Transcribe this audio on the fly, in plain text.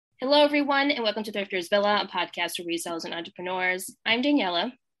Hello, everyone, and welcome to Thrifters Villa, a podcast for resellers and entrepreneurs. I'm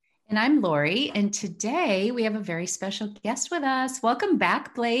Daniela. And I'm Lori. And today we have a very special guest with us. Welcome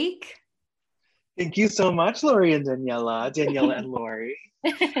back, Blake. Thank you so much, Lori and Daniela and Lori.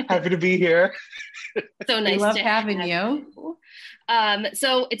 Happy to be here. So nice. We love having you.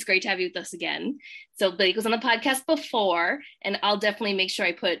 So it's great to have you with us again. So Blake was on the podcast before, and I'll definitely make sure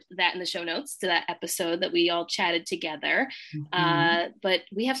I put that in the show notes to that episode that we all chatted together. But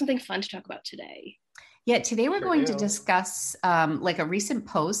we have something fun to talk about today. Yeah, today we're going to discuss like a recent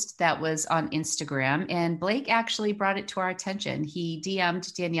post that was on Instagram, and Blake actually brought it to our attention. He DM'd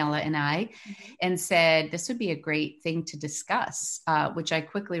Daniela and I and said, this would be a great thing to discuss, which I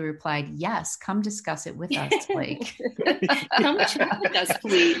quickly replied, yes, come discuss it with us, Blake. Come chat with us,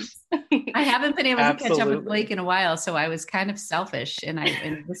 please. I haven't been able to catch up with Blake in a while, so I was kind of selfish. And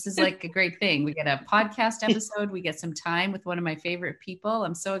this is like a great thing. We get a podcast episode. We get some time with one of my favorite people.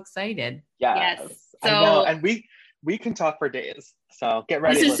 I'm so excited. Yes. So, I know, and we can talk for days. So get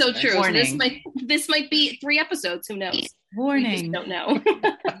ready. This is so true. So this might be 3 episodes. Who knows? Warning. We just don't know.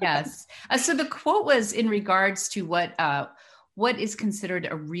 Yes. So the quote was in regards to what is considered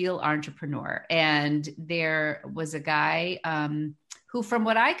a real entrepreneur, and there was a guy who, from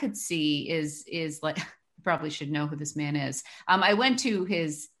what I could see, is like. Probably should know who this man is. I went to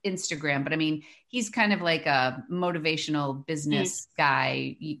his Instagram, but I mean, he's kind of like a motivational business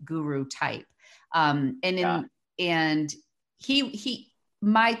guy, guru type. And he,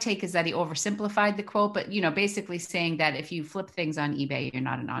 my take is that he oversimplified the quote, but basically saying that if you flip things on eBay, you're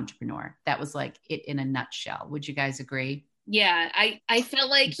not an entrepreneur. That was like it in a nutshell. Would you guys agree? Yeah, I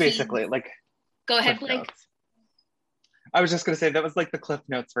felt like basically go ahead, Blake. Notes. I was just going to say that was like the Cliff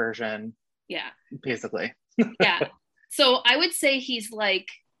Notes version. Yeah. Basically. Yeah. So I would say he's like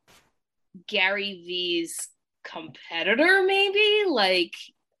Gary Vee's competitor, maybe. Like,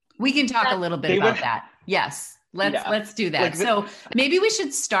 we can talk a little bit about that. Yes. Let's do that. So maybe we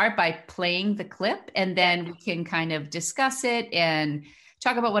should start by playing the clip, and then we can kind of discuss it and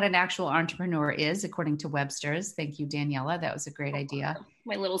talk about what an actual entrepreneur is, according to Webster's. Thank you, Daniela. That was a great idea.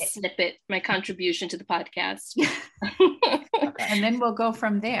 My little snippet, my contribution to the podcast. Okay. And then we'll go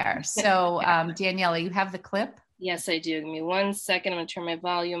from there. So, Daniela, you have the clip? Yes, I do. Give me 1 second. I'm going to turn my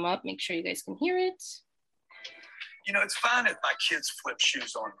volume up, make sure you guys can hear it. It's fine if my kids flip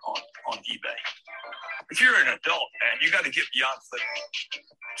shoes on eBay. If you're an adult, man, you got to get beyond flipping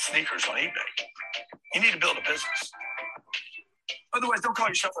sneakers on eBay. You need to build a business. Otherwise, don't call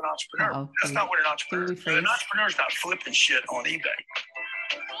yourself an entrepreneur. That's not what an entrepreneur is. An entrepreneur is not flipping shit on eBay.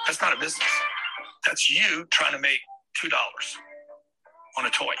 That's not a business. That's you trying to make $2 on a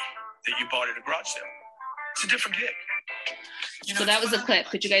toy that you bought at a garage sale. It's a different gig. So that was a clip.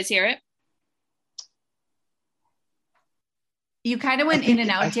 Could you guys hear it? You kind of went in and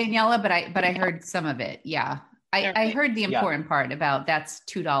out, Daniela, but I heard some of it. Yeah. I heard the important part about that's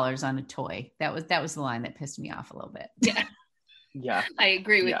 $2 on a toy. That was the line that pissed me off a little bit. Yeah. Yeah, I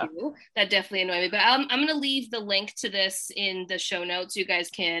agree with you. That definitely annoyed me. But I'm going to leave the link to this in the show notes. You guys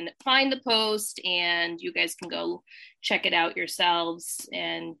can find the post, and you guys can go check it out yourselves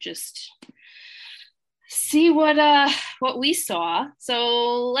and just see what we saw.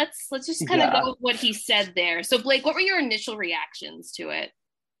 So let's just kind of go with what he said there. So Blake, what were your initial reactions to it?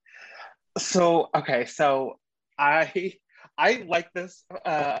 So I like this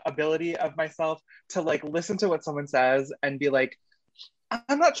ability of myself to like listen to what someone says and be like,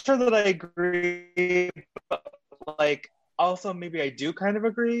 I'm not sure that I agree, but like also maybe I do kind of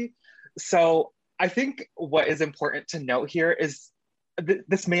agree. So I think what is important to note here is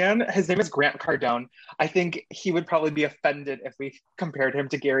this man, his name is Grant Cardone. I think he would probably be offended if we compared him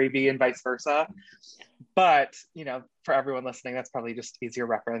to Gary Vee and vice versa. But, for everyone listening, that's probably just easier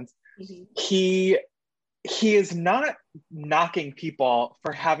reference. Mm-hmm. He is not knocking people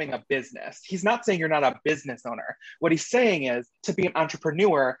for having a business. He's not saying you're not a business owner. What he's saying is to be an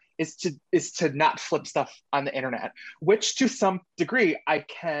entrepreneur is to not flip stuff on the internet, which to some degree I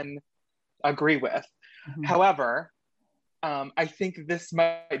can agree with. Mm-hmm. However, I think this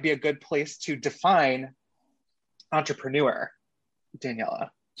might be a good place to define entrepreneur, Daniela.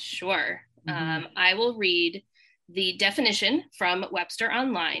 Sure. Mm-hmm. I will read the definition from Webster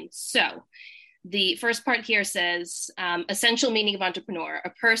Online. So, the first part here says, essential meaning of entrepreneur,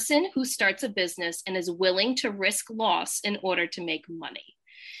 a person who starts a business and is willing to risk loss in order to make money.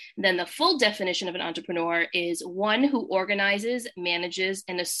 Then the full definition of an entrepreneur is one who organizes, manages,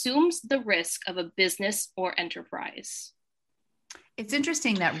 and assumes the risk of a business or enterprise. It's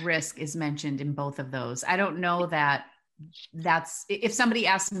interesting that risk is mentioned in both of those. I don't know that that's, if somebody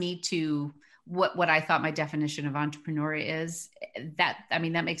asked me to what I thought my definition of entrepreneur is. That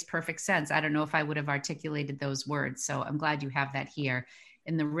makes perfect sense. I don't know if I would have articulated those words. So I'm glad you have that here.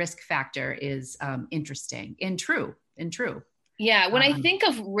 And the risk factor is interesting and true. Yeah. When I think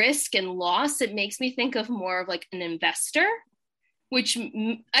of risk and loss, it makes me think of more of like an investor, which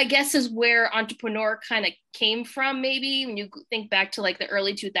I guess is where entrepreneur kind of came from. Maybe when you think back to like the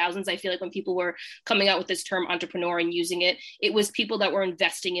early 2000s, I feel like when people were coming out with this term entrepreneur and using it, it was people that were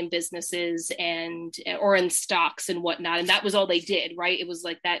investing in businesses or in stocks and whatnot. And that was all they did, right? It was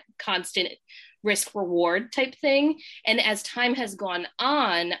like that constant risk reward type thing. And as time has gone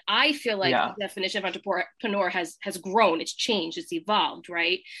on, I feel like the definition of entrepreneur has grown, it's changed, it's evolved,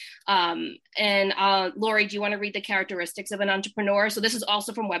 right? Lori, do you want to read the characteristics of an entrepreneur? So this is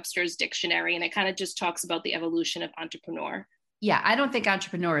also from Webster's dictionary, and it kind of just talks about the evolution of entrepreneur. Yeah, I don't think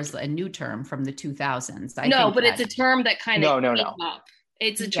entrepreneur is a new term from the 2000s. It's a term that kind of came up.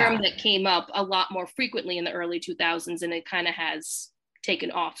 It's a term that came up a lot more frequently in the early 2000s, and it kind of has taken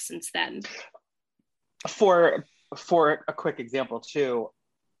off since then. For a quick example too,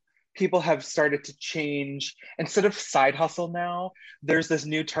 people have started to change. Instead of side hustle now, there's this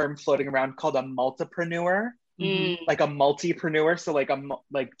new term floating around called a multipreneur, like a multipreneur. So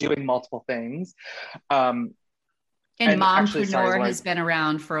like doing multiple things. And mompreneur has been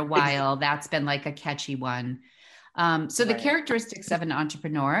around for a while. That's been like a catchy one. The characteristics of an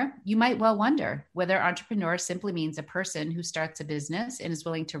entrepreneur, you might well wonder whether entrepreneur simply means a person who starts a business and is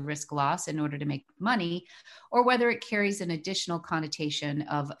willing to risk loss in order to make money, or whether it carries an additional connotation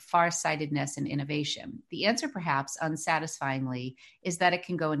of farsightedness and innovation. The answer, perhaps unsatisfyingly, is that it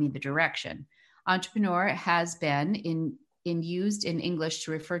can go in either direction. Entrepreneur has been used in English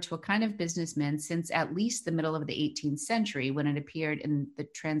to refer to a kind of businessman since at least the middle of the 18th century, when it appeared in the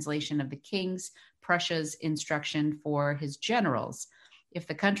translation of the King's Prussia's instruction for his generals. If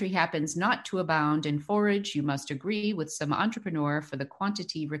the country happens not to abound in forage, you must agree with some entrepreneur for the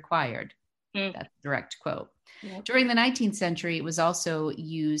quantity required. That's a direct quote. Yep. During the 19th century, it was also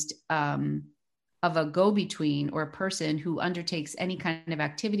used of a go-between, or a person who undertakes any kind of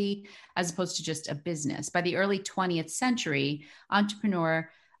activity as opposed to just a business. By the early 20th century, entrepreneur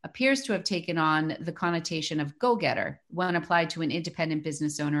appears to have taken on the connotation of go-getter when applied to an independent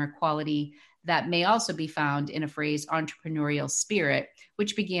business owner, a quality that may also be found in a phrase entrepreneurial spirit,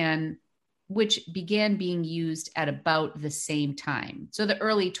 which began being used at about the same time. So the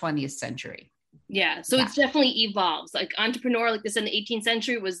early 20th century. Yeah. So it's definitely evolves. Like entrepreneur, like this in the 18th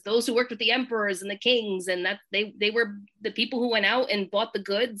century, was those who worked with the emperors and the kings, and that they were the people who went out and bought the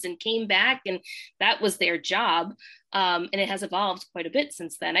goods and came back, and that was their job. And it has evolved quite a bit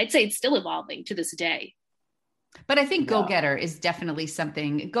since then. I'd say it's still evolving to this day. But I think go-getter is definitely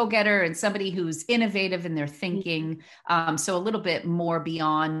something, go-getter and somebody who's innovative in their thinking. So a little bit more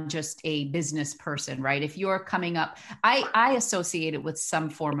beyond just a business person, right? If you're coming up, I associate it with some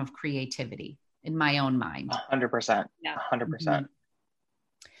form of creativity in my own mind. 100%. Yeah. 100%. Mm-hmm.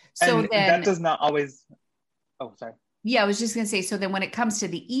 So and then, that does not always, sorry. Yeah, I was just going to say, so then when it comes to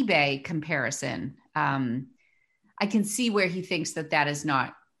the eBay comparison, I can see where he thinks that is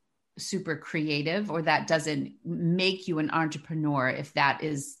not super creative, or that doesn't make you an entrepreneur if that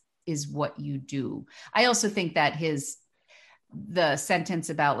is what you do. I also think that the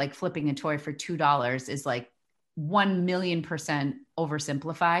sentence about like flipping a toy for $2 is like 1,000,000%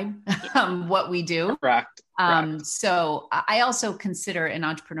 oversimplified what we do. Correct. So I also consider an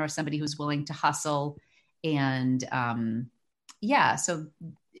entrepreneur somebody who's willing to hustle, and so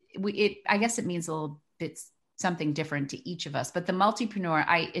I guess it means a little bit something different to each of us. But the multipreneur,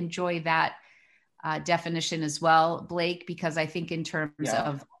 I enjoy that definition as well, Blake, because I think in terms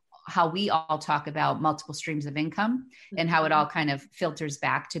of how we all talk about multiple streams of income and how it all kind of filters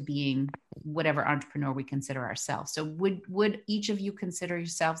back to being whatever entrepreneur we consider ourselves. So would each of you consider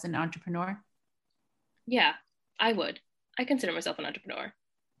yourselves an entrepreneur? Yeah, I would. I consider myself an entrepreneur.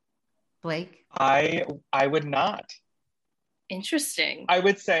 Blake? I would not. Interesting. I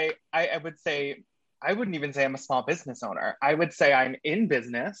would say I wouldn't even say I'm a small business owner. I would say I'm in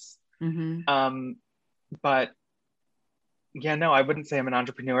business. Mm-hmm. But I wouldn't say I'm an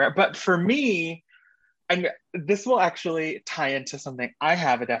entrepreneur. But for me, and this will actually tie into something I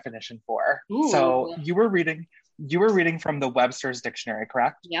have a definition for. Ooh. So you were reading from the Webster's dictionary,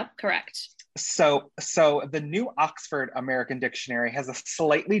 correct? Yep, correct. So the New Oxford American Dictionary has a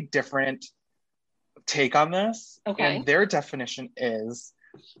slightly different take on this. Okay. And their definition is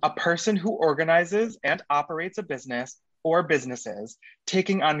a person who organizes and operates a business or businesses,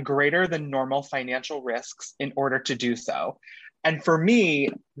 taking on greater than normal financial risks in order to do so. And for me,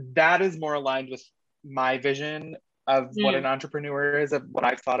 that is more aligned with my vision of what an entrepreneur is, of what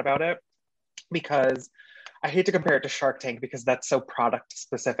I've thought about it. because I hate to compare it to Shark Tank because that's so product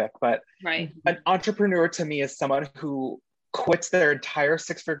specific, but Right. an entrepreneur to me is someone who quits their entire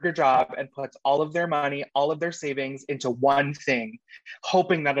six-figure job and puts all of their money, all of their savings into one thing,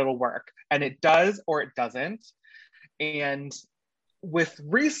 hoping that it'll work. And it does or it doesn't. And with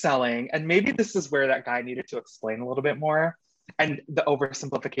reselling, and maybe this is where that guy needed to explain a little bit more, and the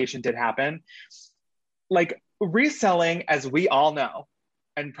oversimplification did happen. Like reselling, as we all know,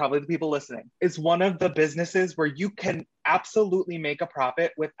 and probably the people listening, is one of the businesses where you can absolutely make a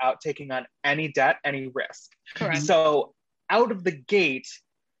profit without taking on any debt, any risk. Correct. So out of the gate,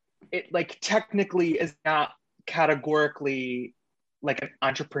 it like technically is not categorically like an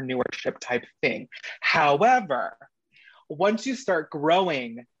entrepreneurship type thing. However, once you start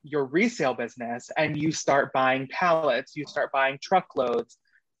growing your resale business and you start buying pallets, you start buying truckloads,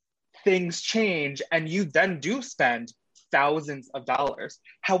 things change and you then do spend thousands of dollars.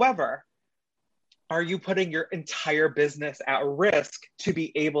 However, are you putting your entire business at risk to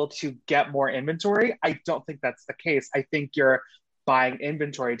be able to get more inventory? I don't think that's the case. I think you're buying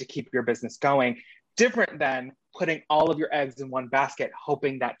inventory to keep your business going, different than putting all of your eggs in one basket,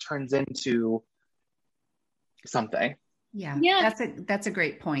 hoping that turns into something. Yeah, that's a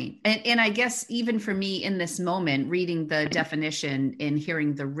great point. And I guess even for me in this moment, reading the definition and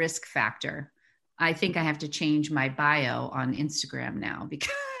hearing the risk factor, I think I have to change my bio on Instagram now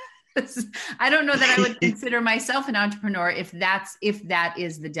because I don't know that I would consider myself an entrepreneur if that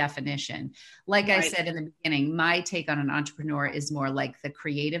is the definition. Like I said in the beginning, my take on an entrepreneur is more like the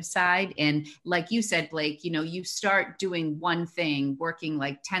creative side. And like you said, Blake, you start doing one thing, working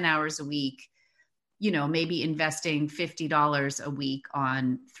like 10 hours a week, maybe investing $50 a week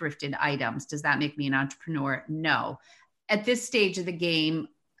on thrifted items. Does that make me an entrepreneur? No. At this stage of the game,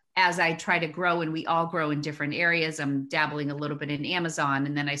 as I try to grow, and we all grow in different areas, I'm dabbling a little bit in Amazon,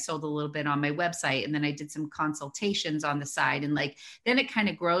 and then I sold a little bit on my website, and then I did some consultations on the side, and then it kind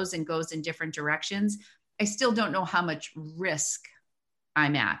of grows and goes in different directions. I still don't know how much risk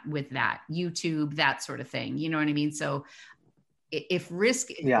I'm at with that, YouTube, that sort of thing. You know what I mean? So if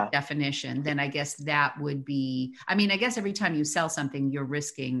risk is the definition, then I guess that would be, I guess every time you sell something, you're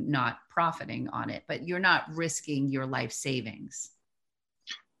risking not profiting on it, but you're not risking your life savings.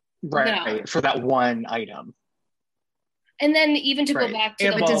 Right. No. For that one item. And then even to go back to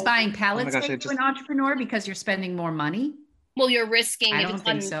does buying pallets make you an entrepreneur because you're spending more money? Well, you're risking. I don't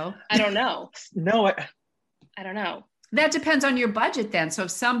think so. I don't know. No, I don't know. That depends on your budget then. So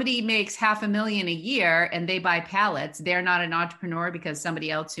if somebody makes $500,000 a year and they buy pallets, they're not an entrepreneur because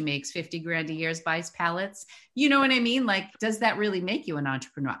somebody else who makes $50,000 a year buys pallets. You know what I mean? Like, does that really make you an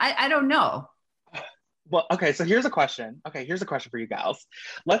entrepreneur? I don't know. Well, okay. So here's a question. Okay. Here's a question for you gals.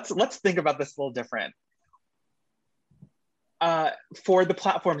 Let's think about this a little different. For the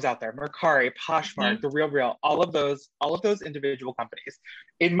platforms out there, Mercari, Poshmark, The RealReal, all of those individual companies,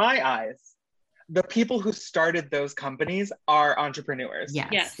 in my eyes, the people who started those companies are entrepreneurs.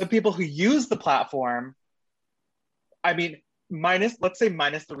 Yes. The people who use the platform, minus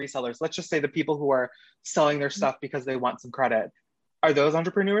the resellers. Let's just say the people who are selling their stuff because they want some credit. Are those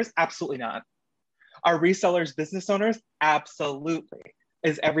entrepreneurs? Absolutely not. Are resellers business owners? Absolutely.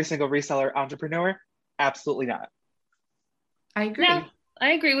 Is every single reseller entrepreneur? Absolutely not. I agree. No,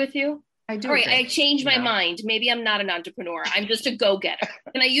 I agree with you. I do. All right, I changed my mind. Maybe I'm not an entrepreneur. I'm just a go-getter.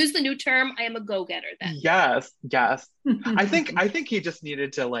 Can I use the new term? I am a go-getter then. Yes. I think he just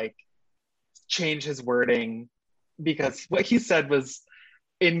needed to change his wording because what he said was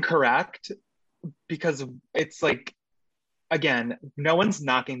incorrect, because it's again, no one's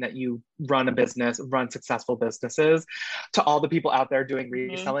knocking that you run successful businesses. To all the people out there doing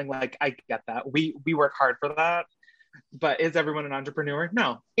reselling, I get that. We work hard for that. But is everyone an entrepreneur?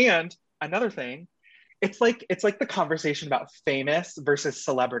 No. And another thing, it's like the conversation about famous versus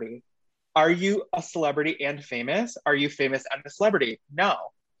celebrity. Are you a celebrity and famous? Are you famous and a celebrity? No.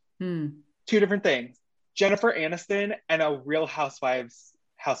 Two different things. Jennifer Aniston and a Real Housewife.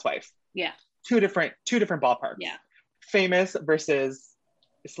 Yeah. Two different ballparks. Yeah. Famous versus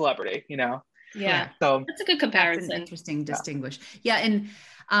celebrity, Yeah. So that's a good comparison. That's an interesting distinguish. Yeah. And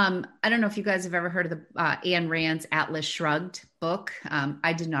I don't know if you guys have ever heard of the Ayn Rand's Atlas Shrugged book.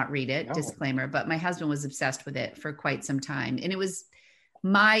 I did not read it, disclaimer, but my husband was obsessed with it for quite some time. And it was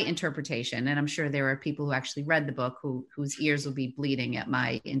my interpretation. And I'm sure there are people who actually read the book whose ears will be bleeding at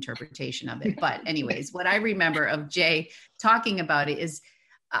my interpretation of it. But anyways, what I remember of Jay talking about it is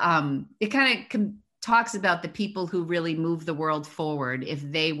it kind of talks about the people who really move the world forward if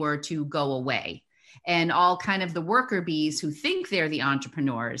they were to go away. And all kind of the worker bees who think they're the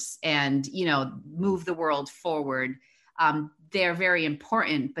entrepreneurs and, move the world forward. they're very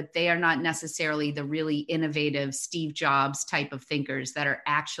important, but they are not necessarily the really innovative Steve Jobs type of thinkers that are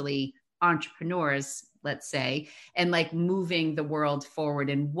actually entrepreneurs, let's say, and like moving the world forward.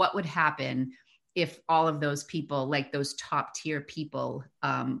 And what would happen if all of those people, like those top tier people,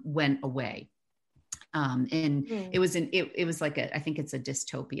 went away? It was like I think it's a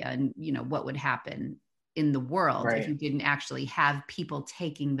dystopia, and you know, what would happen in the world if you didn't actually have people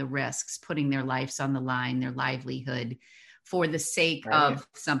taking the risks, putting their lives on the line, their livelihood for the sake of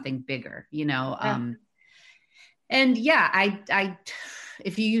something bigger, you know? And yeah, I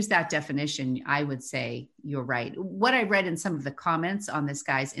if you use that definition, I would say you're right. What I read in some of the comments on this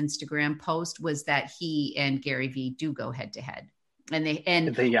guy's Instagram post was that he and Gary Vee do go head to head.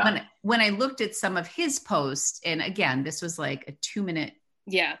 When I looked at some of his posts, and again, this was like a 2-minute,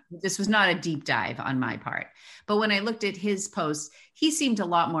 this was not a deep dive on my part. But when I looked at his posts, he seemed a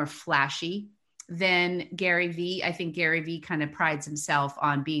lot more flashy than Gary Vee. I think Gary Vee kind of prides himself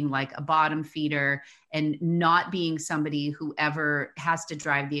on being like a bottom feeder and not being somebody who ever has to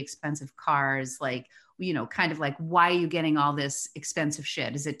drive the expensive cars. Like, you know, kind of like, why are you getting all this expensive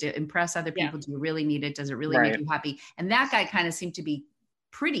shit? Is it to impress other people? Do you really need it? Does it really make you happy? And that guy kind of seemed to be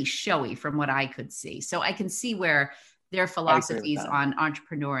pretty showy from what I could see. So I can see where their philosophies on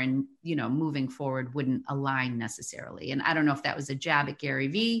entrepreneur and, you know, moving forward wouldn't align necessarily. And I don't know if that was a jab at Gary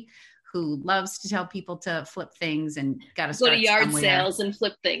Vee, who loves to tell people to flip things and got to start go to yard somewhere. Sales and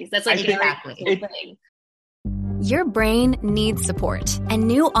flip things. That's like exactly. Thing. Your brain needs support, and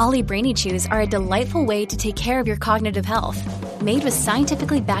new Ollie Brainy Chews are a delightful way to take care of your cognitive health. Made with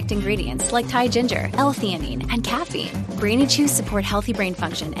scientifically backed ingredients like Thai ginger, L-theanine, and caffeine, Brainy Chews support healthy brain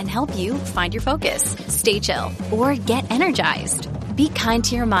function and help you find your focus, stay chill, or get energized. Be kind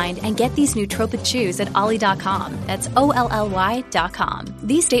to your mind and get these nootropic chews at ollie.com. That's OLLY.com.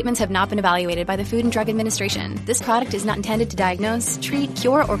 These statements have not been evaluated by the Food and Drug Administration. This product is not intended to diagnose, treat,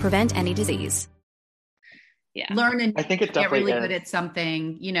 cure, or prevent any disease. Learn and I think it get really is. good at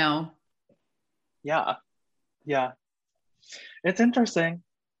something, you know. Yeah. It's interesting.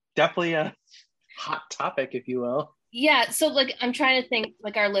 Definitely a hot topic, if you will. Yeah. So like, I'm trying to think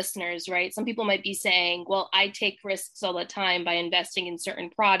like our listeners, right? Some people might be saying, well, I take risks all the time by investing in certain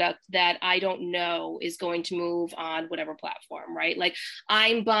product that I don't know is going to move on whatever platform, right? Like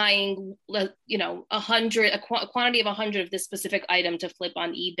I'm buying, you know, a quantity of 100 of this specific item to flip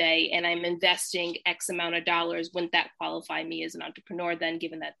on eBay, and I'm investing X amount of dollars. Wouldn't that qualify me as an entrepreneur then,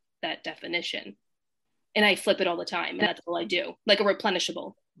 given that definition? And I flip it all the time, and that's all I do, like a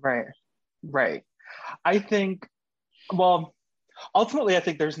replenishable. Right. I think, well, ultimately, I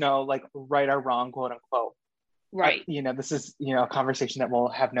think there's no like right or wrong, quote unquote. Right. You know, this is, you know, a conversation that will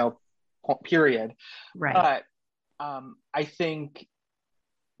have no period. Right. But I think,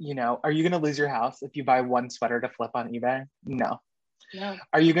 you know, are you going to lose your house if you buy one sweater to flip on eBay? No.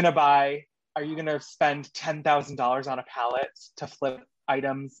 Are you going to spend $10,000 on a pallet to flip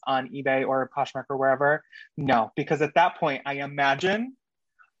items on eBay or Poshmark or wherever? No, because at that point, I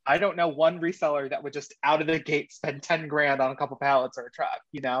don't know one reseller that would just out of the gate spend 10 grand on a couple pallets or a truck,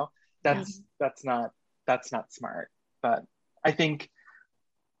 you know. That's not smart. But I think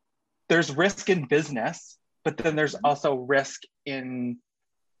there's risk in business, but then there's also risk in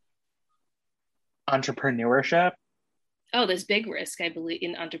entrepreneurship. Oh, there's big risk, I believe,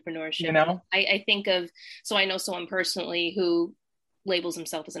 in entrepreneurship. You know, I think of, so I know someone personally who labels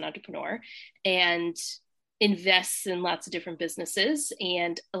himself as an entrepreneur and invests in lots of different businesses,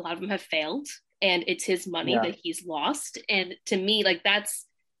 and a lot of them have failed, and it's his money that he's lost. And to me, like, that's,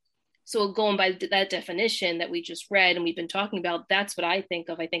 so going by that definition that we just read and we've been talking about, that's what I think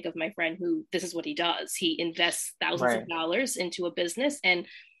of. I think of my friend who, this is what he does. He invests thousands of dollars into a business, and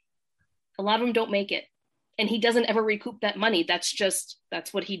a lot of them don't make it. And he doesn't ever recoup that money. That's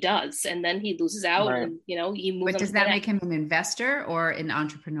what he does. And then he loses out and, you know, he moves. But does that make him an investor or an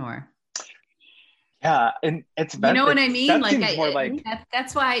entrepreneur? Yeah, and it's, you know what I mean? Like,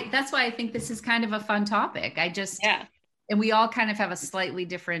 that's why I think this is kind of a fun topic. And we all kind of have a slightly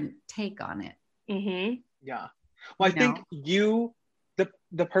different take on it. Mm-hmm. Yeah. Well, I think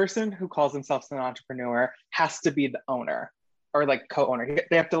the person who calls themselves an entrepreneur has to be the owner or like co-owner.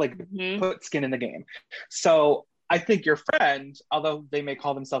 They have to like put skin in the game. So I think your friend, although they may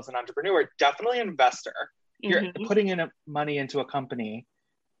call themselves an entrepreneur, definitely an investor. You're putting in money into a company.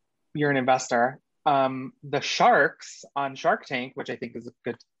 You're an investor. The sharks on Shark Tank, which I think is a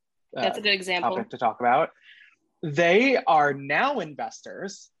good that's a good example topic to talk about. They are now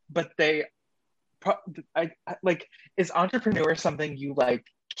investors, but they is entrepreneur something you like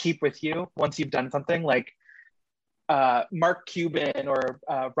keep with you once you've done something? Like Mark Cuban or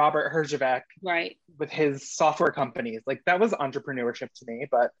Robert Herjavec, right, with his software companies. Like that was entrepreneurship to me,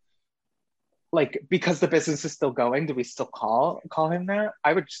 but like because the business is still going, do we still call him that?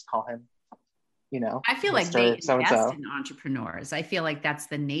 I would just call him, I feel like Mr. they invest So-and-so. in entrepreneurs. I feel like that's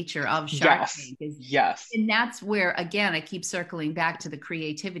the nature of Shark Tank. Yes. And that's where, again, I keep circling back to the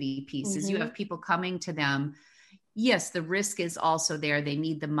creativity piece, is you have people coming to them. Yes, the risk is also there. They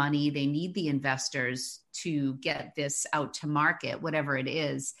need the money. They need the investors to get this out to market, whatever it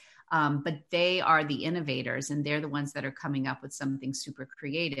is. But they are the innovators, and they're the ones that are coming up with something super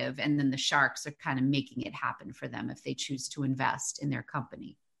creative. And then the sharks are kind of making it happen for them if they choose to invest in their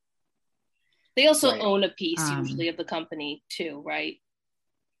company. They also own a piece usually of the company too, right?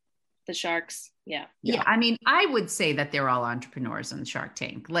 The sharks. Yeah. I mean, I would say that they're all entrepreneurs on Shark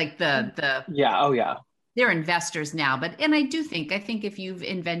Tank. Like the they're investors now, and I think if you've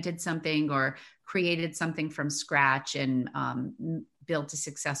invented something or created something from scratch and built a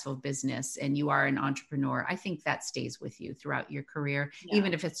successful business and you are an entrepreneur, I think that stays with you throughout your career,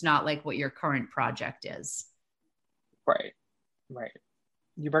 even if it's not like what your current project is. Right.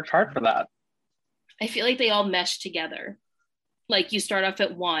 You worked hard for that. I feel like they all mesh together. Like you start off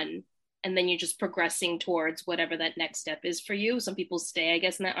at one and then you're just progressing towards whatever that next step is for you. Some people stay, I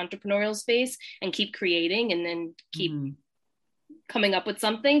guess, in that entrepreneurial space and keep creating and then keep coming up with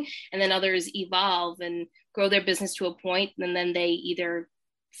something. And then others evolve and grow their business to a point. And then they either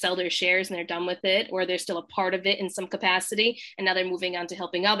sell their shares and they're done with it, or they're still a part of it in some capacity. And now they're moving on to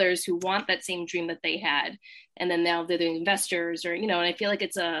helping others who want that same dream that they had. And then now they're the investors and I feel like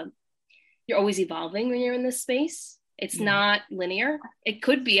you're always evolving when you're in this space. It's not linear. It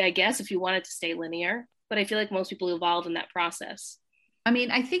could be, I guess, if you want it to stay linear, but I feel like most people evolve in that process. I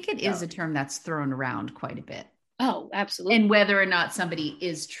mean, I think it is a term that's thrown around quite a bit. Oh, absolutely. And whether or not somebody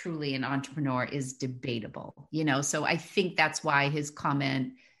is truly an entrepreneur is debatable, so I think that's why his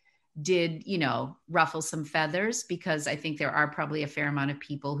comment did, ruffle some feathers, because I think there are probably a fair amount of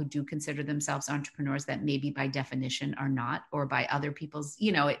people who do consider themselves entrepreneurs that maybe by definition are not, or by other people's,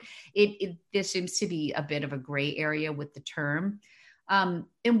 there seems to be a bit of a gray area with the term. And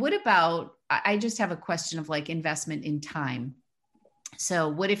what about, I just have a question of like investment in time. So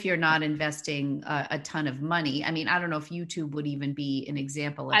what if you're not investing a ton of money? I mean, I don't know if YouTube would even be an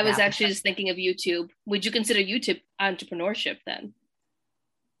example of that. I was actually just thinking of YouTube. Would you consider YouTube entrepreneurship then?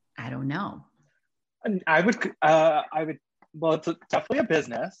 I don't know. I would, well, it's definitely a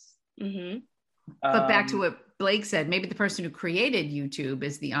business. Mm-hmm. But back to what Blake said, maybe the person who created YouTube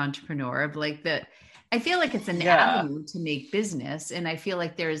is the entrepreneur of like I feel like it's an avenue to make business. And I feel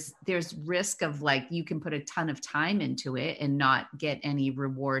like there's risk of like, you can put a ton of time into it and not get any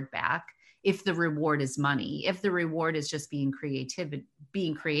reward back. If the reward is money, if the reward is just being creative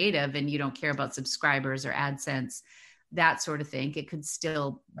and you don't care about subscribers or AdSense, that sort of thing, it could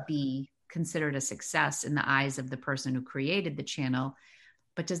still be considered a success in the eyes of the person who created the channel.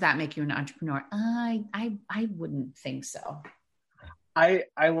 But does that make you an entrepreneur? I wouldn't think so. I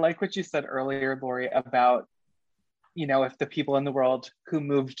like what you said earlier, Lori, about, if the people in the world who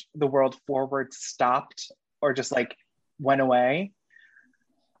moved the world forward stopped or just like went away.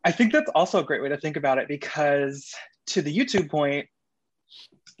 I think that's also a great way to think about it, because to the YouTube point,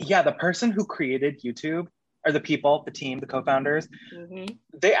 the person who created YouTube, or the people, the team, the co-founders,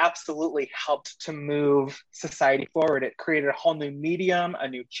 they absolutely helped to move society forward. It created a whole new medium, a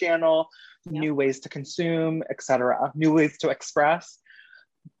new channel, new ways to consume, etc., new ways to express.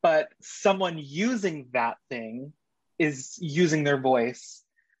 But someone using that thing is using their voice,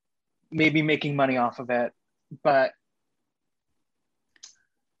 maybe making money off of it, but.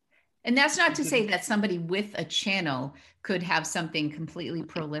 And that's not to say that somebody with a channel could have something completely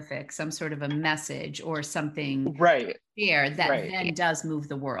prolific, some sort of a message or something there that then does move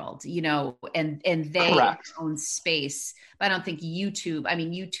the world, and they in their own space. But I don't think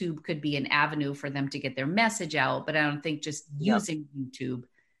YouTube could be an avenue for them to get their message out, but I don't think just using YouTube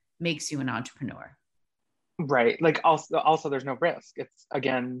makes you an entrepreneur. Right. Like also there's no risk. It's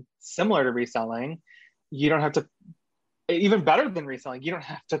again, similar to reselling. You don't have to, even better than reselling, you don't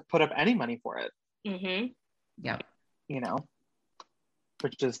have to put up any money for it. Mm-hmm. Yeah.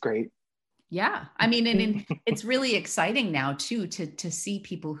 Which is great. Yeah. I mean, and it's really exciting now too, to see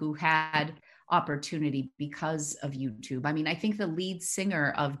people who had opportunity because of YouTube. I mean, I think the lead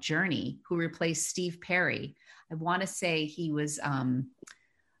singer of Journey, who replaced Steve Perry, I want to say he's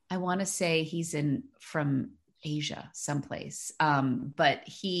from Asia someplace. But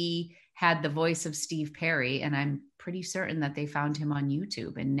he had the voice of Steve Perry, and I'm pretty certain that they found him on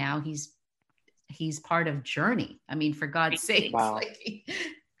YouTube, and now he's part of Journey. I mean, for God's sake,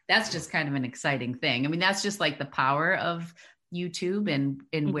 that's just kind of an exciting thing. I mean, that's just like the power of YouTube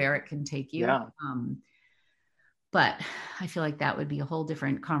and where it can take you. Yeah. But I feel like that would be a whole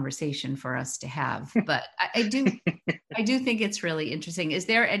different conversation for us to have. But I do think it's really interesting. Is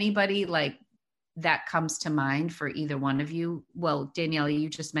there anybody like that comes to mind for either one of you? Well, Danielle, you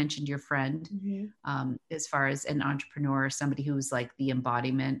just mentioned your friend, as far as an entrepreneur, somebody who's like the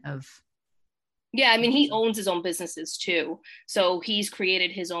embodiment of. Yeah, I mean, he owns his own businesses too. So he's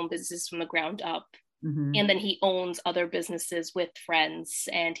created his own business from the ground up. And then he owns other businesses with friends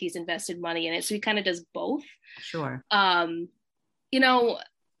and he's invested money in it. So he kind of does both. Sure. You know,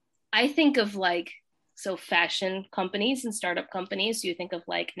 I think of like, so fashion companies and startup companies. You think of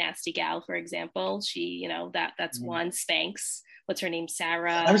like Nasty Gal, for example. She, you know, that's one. Spanx. What's her name?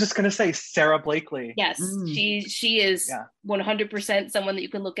 Sarah. I was just going to say Sarah Blakely. Yes. She is 100% someone that you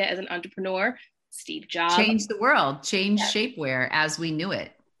can look at as an entrepreneur. Steve Jobs. Changed the world, changed shapewear as we knew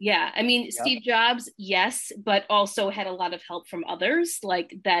it. Yeah, I mean, Steve Jobs, yes, but also had a lot of help from others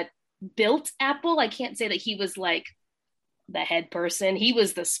like that built Apple. I can't say that he was like the head person. He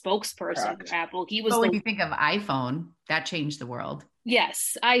was the spokesperson for Apple. He was. When you think of iPhone, that changed the world.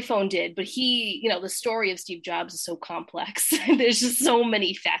 Yes, iPhone did, but he, you know, the story of Steve Jobs is so complex. There's just so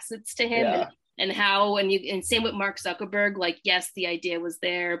many facets to him, and same with Mark Zuckerberg. Like, yes, the idea was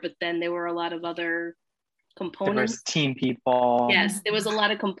there, but then there were a lot of other components. Diverse team people. Yes, there was a lot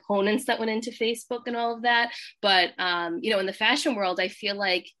of components that went into Facebook and all of that. But you know, in the fashion world, I feel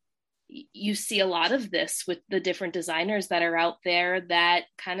like you see a lot of this with the different designers that are out there that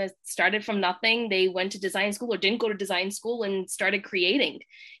kind of started from nothing. They went to design school or didn't go to design school and started creating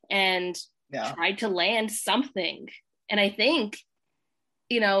and tried to land something. And I think,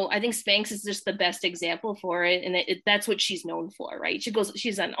 you know, I think Spanx is just the best example for it. And that's what she's known for, right?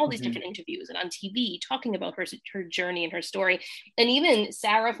 She's on all these different interviews and on TV talking about her journey and her story. And even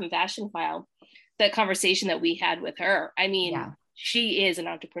Sarah from Fashion File, that conversation that we had with her, I mean, she is an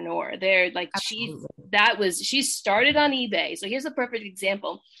entrepreneur. They're like, she started on eBay. So here's a perfect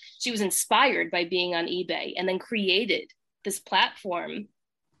example. She was inspired by being on eBay and then created this platform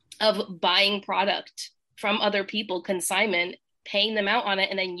of buying product from other people, consignment, paying them out on it,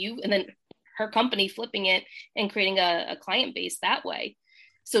 and then her company flipping it and creating a client base that way.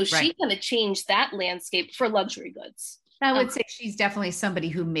 So she kind of changed that landscape for luxury goods. I would say she's definitely somebody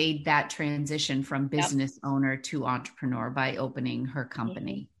who made that transition from business owner to entrepreneur by opening her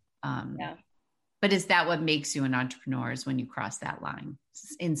company. But is that what makes you an entrepreneur, is when you cross that line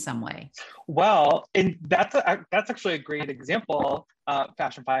in some way? Well, and that's actually a great example,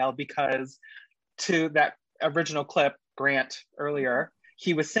 Fashion File, because to that original clip, Grant earlier,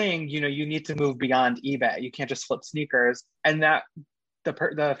 he was saying, you know, you need to move beyond eBay. You can't just flip sneakers. And that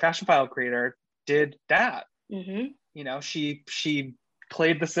the Fashion File creator did that. You know, she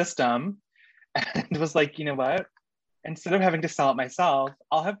played the system and was like, you know what? Instead of having to sell it myself,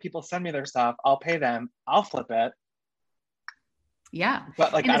 I'll have people send me their stuff. I'll pay them. I'll flip it. Yeah.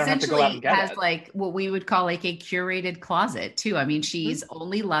 But like, and I don't have to go out and get it. Has like what we would call like a curated closet too. I mean, she's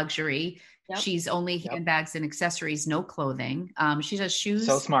only luxury. She's only handbags and accessories, no clothing. She does shoes.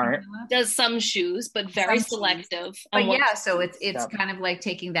 So smart. Does some shoes, but very selective. But yeah, so it's kind of like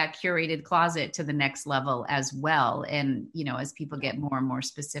taking that curated closet to the next level as well. And, you know, as people get more and more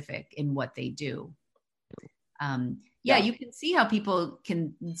specific in what they do. You can see how people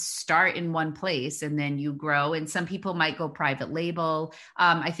can start in one place and then you grow. And some people might go private label.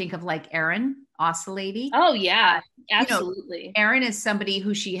 I think of like Erin Oscillaty. Oh yeah, absolutely. You know, Erin is somebody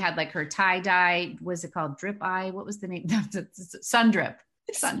who she had like her tie dye. Was it called Drip Eye? What was the name? Sun Drip.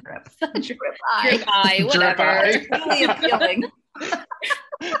 Drip Eye. Whatever. Really appealing.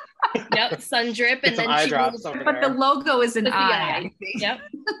 Yep, Sun Drip, and then eye drops over but there. The logo is an eye. Yep.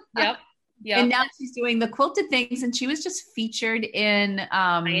 And now she's doing the quilted things, and she was just featured in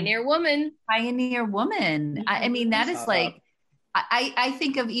Pioneer Woman. Mm-hmm. I mean, that is like, I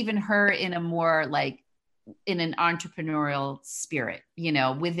think of even her in a more like in an entrepreneurial spirit, you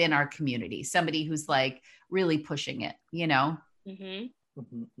know, within our community, somebody who's like really pushing it, you know?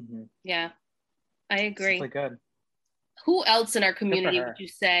 Yeah, I agree. Really good. Who else in our community would you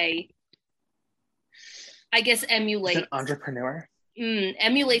say, I guess, emulates an entrepreneur?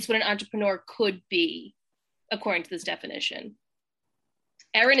 Emulates what an entrepreneur could be, according to this definition.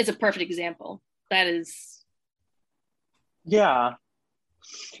 Erin is a perfect example. That is. Yeah.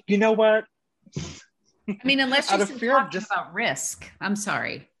 You know what? I mean, unless you're talking about risk. I'm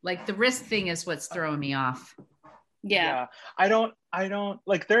sorry. Like the risk thing is what's throwing me off. Yeah. I don't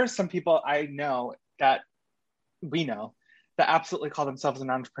like, there are some people I know that we know that absolutely call themselves an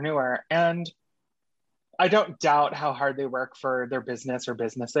entrepreneur. And I don't doubt how hard they work for their business or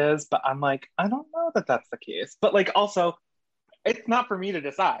businesses, but I'm like, I don't know that that's the case. But like, also, it's not for me to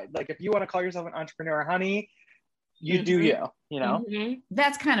decide. Like, if you want to call yourself an entrepreneur, honey, you do you know?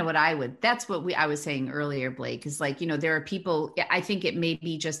 That's kind of what that's what I was saying earlier, Blake, is like, there are people, I think it may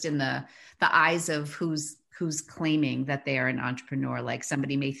be just in the eyes of who's claiming that they are an entrepreneur. Like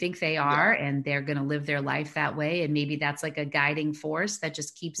somebody may think they are, and they're going to live their life that way. And maybe that's like a guiding force that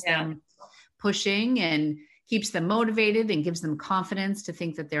just keeps them pushing and keeps them motivated and gives them confidence to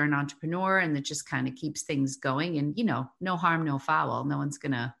think that they're an entrepreneur, and that just kind of keeps things going. And, no harm, no foul. No one's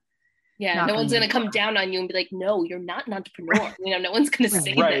going to, no one's going to come down on you and be like, no, you're not an entrepreneur. No one's going to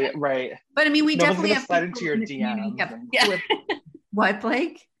say that. Right. But I mean, we definitely have slide into your DMs. What,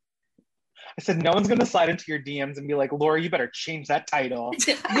 Blake? I said, no one's going to slide into your DMs and be like, Laura, you better change that title.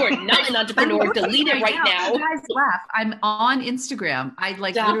 You're not an entrepreneur. Delete it right now. You guys laugh. I'm on Instagram. I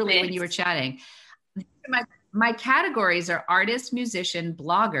literally when you were chatting. My categories are artist, musician,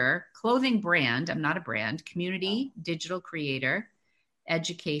 blogger, clothing brand. I'm not a brand. Community, digital creator,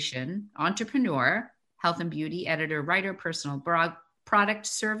 education, entrepreneur, health and beauty, editor, writer, personal product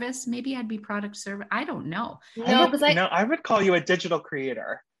service. Maybe I'd be product service. I don't know. I would call you a digital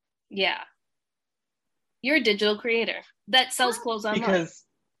creator. Yeah. You're a digital creator that sells clothes online.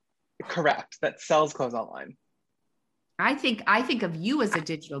 Correct. That sells clothes online. I think of you as a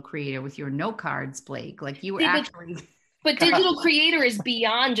digital creator with your note cards, Blake. Like you were But digital creator is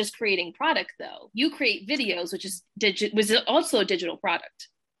beyond just creating product, though. You create videos, which is also a digital product.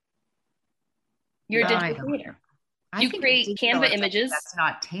 You're a digital creator. You create Canva images. That's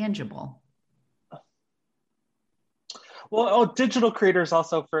not tangible. Well, digital creator is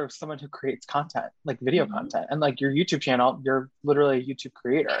also for someone who creates content, like video content, and like your YouTube channel. You're literally a YouTube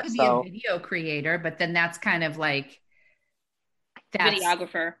creator. You could be a video creator, but then that's kind of like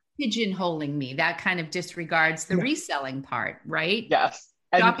videographer. Pigeonholing me. That kind of disregards the reselling part, right? Yes.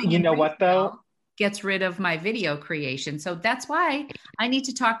 And you know what though? Gets rid of my video creation. So that's why I need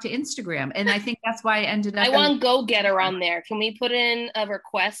to talk to Instagram. And I think that's why I ended up. I want Go-Getter on there. Can we put in a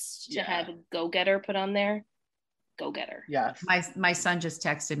request to have Go-Getter put on there? Go-Getter. Yes. My son just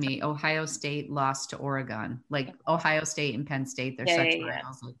texted me, Ohio State lost to Oregon. Like Ohio State and Penn State, they're such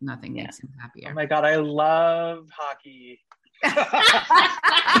rivals. Like nothing makes him happier. Oh my God, I love hockey.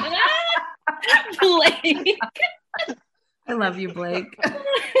 Blake. I love you, Blake.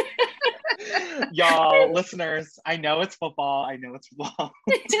 Y'all, listeners, I know it's football.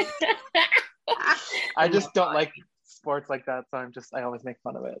 I just don't like sports like that, so I always make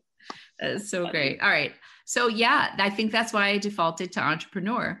fun of it. That's so great. All right, so I think that's why I defaulted to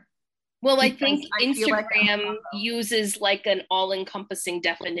entrepreneur. Well, I think Instagram uses like an all-encompassing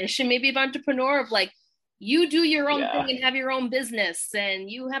definition maybe of entrepreneur, of like you do your own thing and have your own business,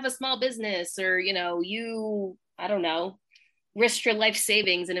 and you have a small business, or you I don't know, risked your life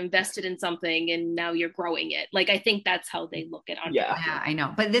savings and invested in something, and now you're growing it. Like, I think that's how they look at entrepreneur. Yeah, I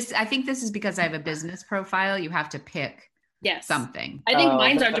know. But I think this is because I have a business profile. You have to pick something. I think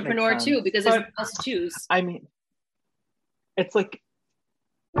mine's entrepreneur too, because there's less to choose. I mean, it's like.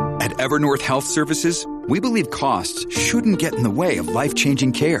 At Evernorth Health Services, we believe costs shouldn't get in the way of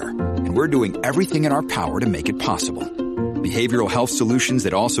life-changing care. And we're doing everything in our power to make it possible. Behavioral health solutions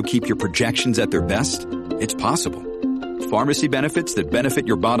that also keep your projections at their best? It's possible. Pharmacy benefits that benefit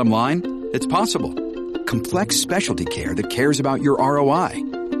your bottom line? It's possible. Complex specialty care that cares about your ROI?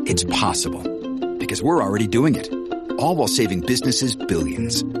 It's possible. Because we're already doing it. All while saving businesses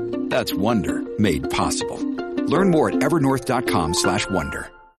billions. That's Wonder made possible. Learn more at evernorth.com/wonder.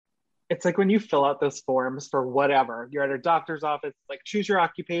 It's like when you fill out those forms for whatever, you're at a doctor's office, like choose your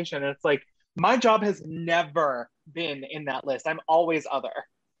occupation. And it's like, my job has never been in that list. I'm always other.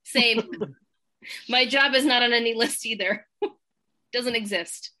 Same. My job is not on any list either. Doesn't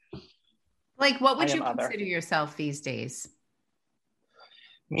exist. Like, what would you consider yourself these days?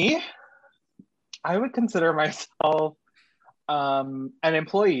 Me? I would consider myself an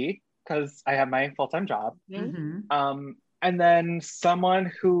employee, because I have my full-time job. Mm-hmm. And then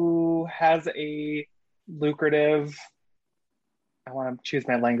someone who has a lucrative, I want to choose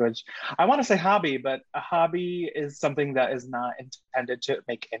my language. I want to say hobby, but a hobby is something that is not intended to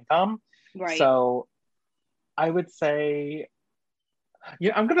make income. Right. So I would say,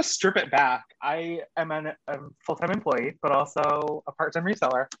 I'm going to strip it back. I am a full-time employee, but also a part-time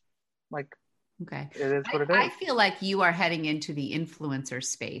reseller. Like, okay, it is what it is. I feel like you are heading into the influencer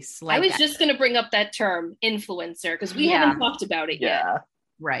space. Like, I was just going to bring up that term, influencer, because we haven't talked about it yet.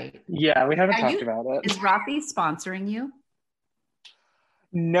 Right. Yeah, we haven't talked about it. Is Rafi sponsoring you?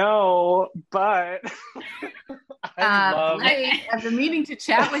 No, but I've been meaning to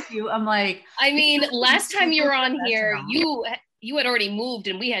chat with you. I'm like, I mean, last time you were on here, you had already moved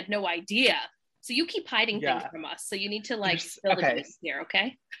and we had no idea. So you keep hiding things from us. So you need to like spill the beans here,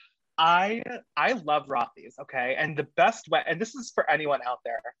 okay? I love Rothy's, okay? And the best way, and this is for anyone out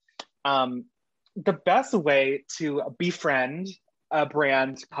there, the best way to befriend a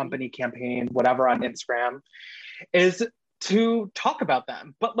brand, company, campaign, whatever on Instagram is to talk about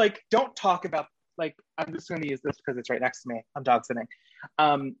them. But like, don't talk about, like, I'm just going to use this because it's right next to me. I'm dog sitting.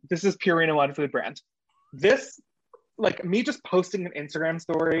 This is Purina One food brand. This, like, me just posting an Instagram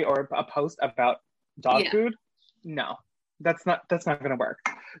story or a post about dog food, no, that's not going to work.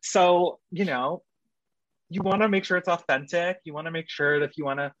 So, you know, you want to make sure it's authentic. You want to make sure that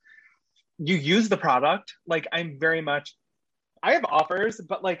you use the product. Like, I have offers,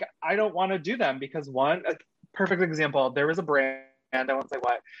 but like, I don't want to do them because one, a perfect example, there was a brand, I won't say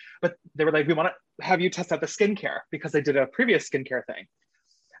what, but they were like, we want to have you test out the skincare because they did a previous skincare thing.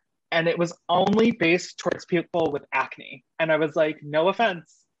 And it was only based towards people with acne. And I was like, no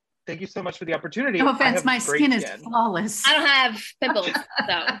offense. Thank you so much for the opportunity. No offense, my skin is flawless. I don't have pimples,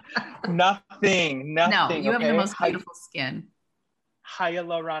 so. Nothing. No, you have the most beautiful skin.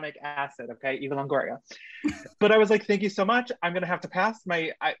 Hyaluronic acid, okay? Eva Longoria. But I was like, thank you so much. I'm going to have to pass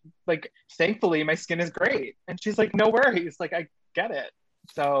thankfully, my skin is great. And she's like, no worries. Like, I get it.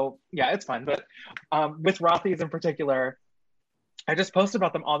 So yeah, it's fun. But with Rothy's in particular, I just post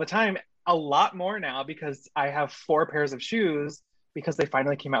about them all the time, a lot more now because I have 4 pairs of shoes because they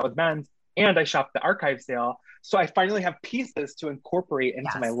finally came out with men's, and I shopped the archive sale. So I finally have pieces to incorporate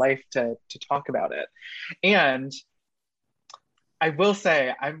into my life to talk about it. And I will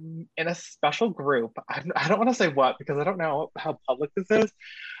say I'm in a special group. I don't want to say what because I don't know how public this is,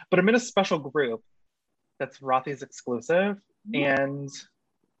 but I'm in a special group that's Rothy's exclusive. And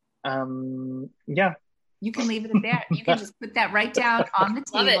yeah. You can leave it at that. You can just put that right down on the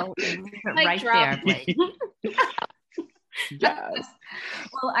table and leave it right there, Blake. Yes.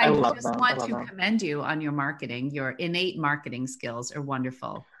 Well, I just want to commend you on your marketing. Your innate marketing skills are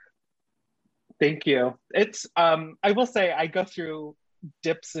wonderful. Thank you. It's I will say I go through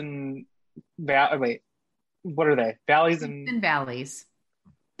dips and what are they? Valleys and valleys.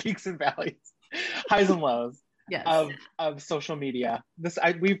 Peaks and valleys. Highs and lows. Yes. Of social media.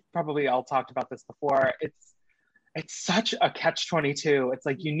 We've probably all talked about this before. It's such a catch-22. It's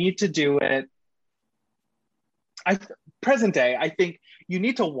like you need to do it. Present day, I think you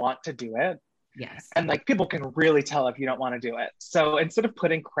need to want to do it. Yes. And like people can really tell if you don't want to do it. So instead of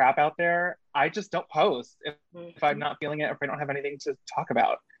putting crap out there, I just don't post if I'm not feeling it, or if I don't have anything to talk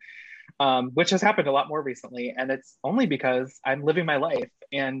about. Which has happened a lot more recently. And it's only because I'm living my life.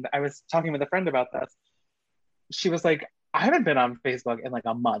 And I was talking with a friend about this. She was like, I haven't been on Facebook in like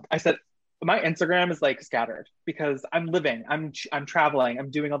a month. I said, my Instagram is like scattered because I'm living, I'm traveling,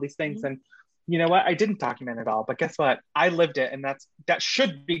 I'm doing all these things. And you know what? I didn't document it all, but guess what? I lived it, and that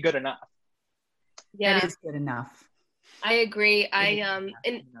should be good enough. Yeah, it is good enough. I agree.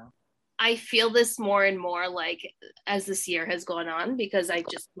 I feel this more and more like as this year has gone on, because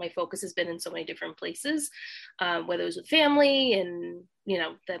my focus has been in so many different places, whether it was with family and, you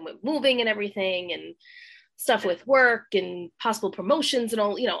know, then with moving and everything and stuff with work and possible promotions and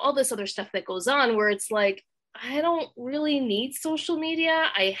all, you know, all this other stuff that goes on, where it's like, I don't really need social media.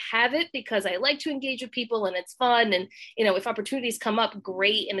 I have it because I like to engage with people and it's fun. And, you know, if opportunities come up,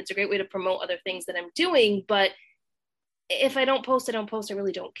 great. And it's a great way to promote other things that I'm doing. But if I don't post, I don't post. I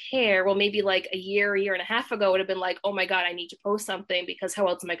really don't care. Well, maybe like a year and a half ago, it would have been like, oh my God, I need to post something because how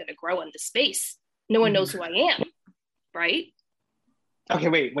else am I going to grow in this space? No one knows who I am. Right? Okay,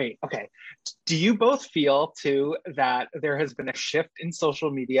 wait. Okay. Do you both feel too that there has been a shift in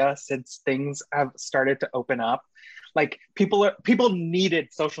social media since things have started to open up? Like people needed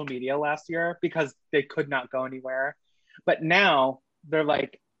social media last year because they could not go anywhere. But now they're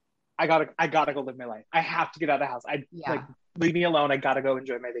like, I gotta go live my life. I have to get out of the house. Like, leave me alone. I gotta go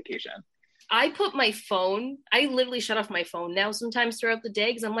enjoy my vacation. I literally shut off my phone now sometimes throughout the day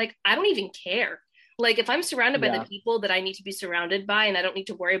because I'm like, I don't even care. Like if I'm surrounded by the people that I need to be surrounded by and I don't need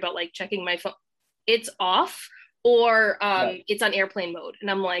to worry about like checking my phone, it's off or it's on airplane mode. And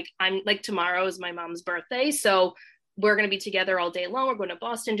I'm like tomorrow is my mom's birthday. So we're going to be together all day long. We're going to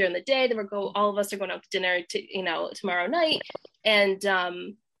Boston during the day. Then all of us are going out to dinner tomorrow night. And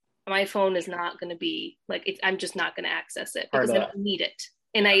my phone is not going to be like, I'm just not going to access it because I don't need it.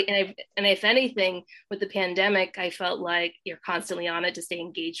 And if anything, with the pandemic, I felt like you're constantly on it to stay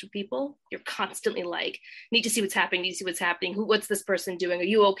engaged with people. You're constantly like, need to see what's happening. What's this person doing? Are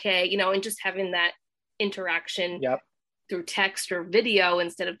you okay? You know, and just having that interaction through text or video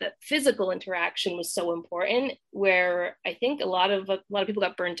instead of that physical interaction was so important, where I think a lot of people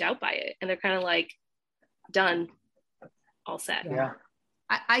got burnt out by it, and they're kind of like, done, all set. Yeah.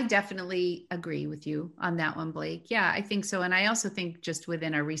 I definitely agree with you on that one, Blake. Yeah, I think so. And I also think just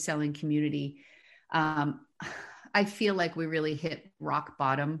within our reselling community, I feel like we really hit rock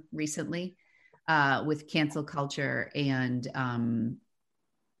bottom recently with cancel culture and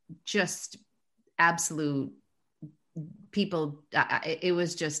just absolute people. It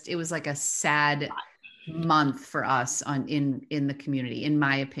was like a sad month for us in the community, in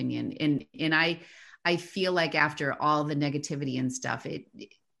my opinion. And I feel like after all the negativity and stuff,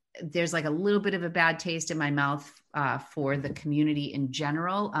 there's like a little bit of a bad taste in my mouth for the community in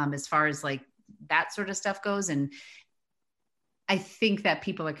general, as far as like that sort of stuff goes. And I think that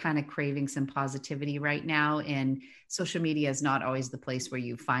people are kind of craving some positivity right now, and social media is not always the place where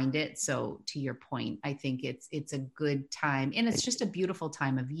you find it. So to your point, I think it's a good time, and it's just a beautiful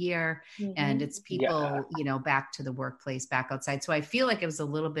time of year, and it's people, back to the workplace, back outside. So I feel like it was a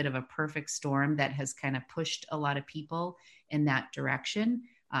little bit of a perfect storm that has kind of pushed a lot of people in that direction.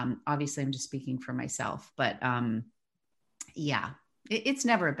 Obviously I'm just speaking for myself, but it's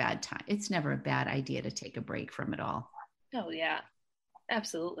never a bad time. It's never a bad idea to take a break from it all. Oh yeah,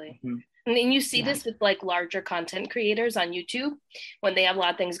 absolutely. And then you see this with like larger content creators on YouTube when they have a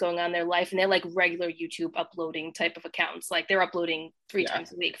lot of things going on in their life, and they're like regular YouTube uploading type of accounts. Like they're uploading 3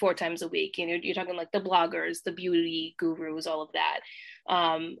 times a week, 4 times a week. You're talking like the bloggers, the beauty gurus, all of that.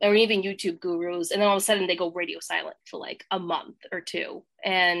 Or even YouTube gurus. And then all of a sudden they go radio silent for like a month or 2.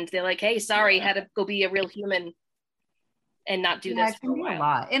 And they're like, hey, sorry, had to go be a real human and not do this for a while. A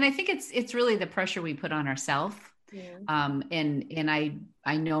lot. And I think it's really the pressure we put on ourselves. And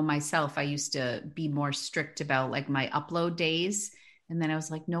I know myself, I used to be more strict about like my upload days. And then I was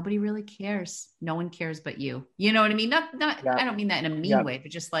like, nobody really cares. No one cares but you. You know what I mean? Not I don't mean that in a mean way,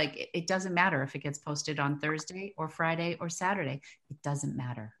 but just like, it doesn't matter if it gets posted on Thursday or Friday or Saturday. It doesn't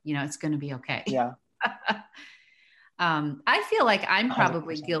matter. It's going to be okay. Yeah. I feel like I'm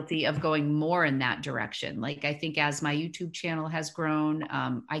probably 100%. Guilty of going more in that direction. Like, I think as my YouTube channel has grown,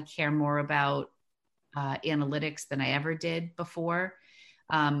 I care more about analytics than I ever did before.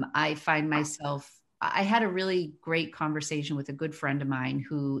 I find myself, I had a really great conversation with a good friend of mine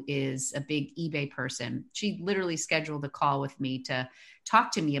who is a big eBay person. She literally scheduled a call with me to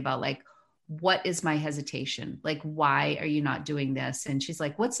talk to me about like, what is my hesitation? Like, why are you not doing this? And she's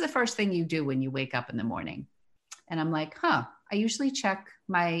like, what's the first thing you do when you wake up in the morning? And I'm like, I usually check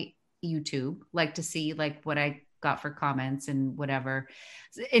my YouTube, like to see like what I got for comments and whatever.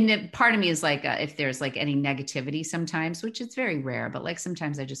 And part of me is like, if there's like any negativity sometimes, which is very rare, but like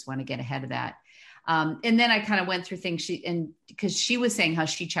sometimes I just want to get ahead of that. And then I kind of went through things because she was saying how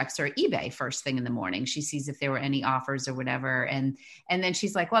she checks her eBay first thing in the morning. She sees if there were any offers or whatever. And then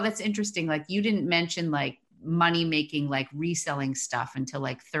she's like, well, that's interesting. Like you didn't mention like money making, like reselling stuff until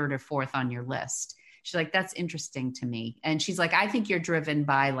like 3rd or 4th on your list. She's like, that's interesting to me. And she's like, I think you're driven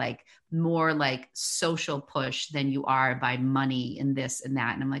by like more like social push than you are by money and this and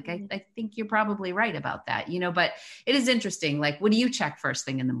that. And I'm like, I think you're probably right about that, but it is interesting. Like, what do you check first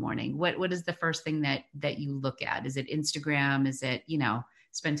thing in the morning? What is the first thing that you look at? Is it Instagram? Is it,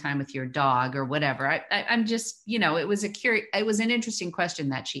 spend time with your dog or whatever? I'm just, it was an interesting question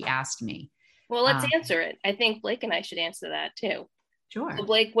that she asked me. Well, let's answer it. I think Blake and I should answer that too. Sure. So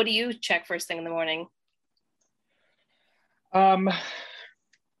Blake, what do you check first thing in the morning? What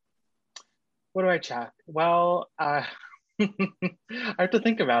do I check? Well, I have to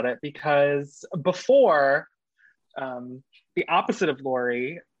think about it because before, the opposite of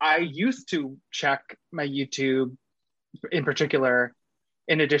Lori, I used to check my YouTube in particular,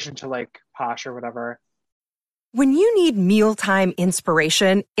 in addition to like Posh or whatever. When you need mealtime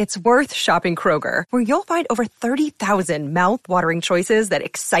inspiration, it's worth shopping Kroger, where you'll find over 30,000 mouth-watering choices that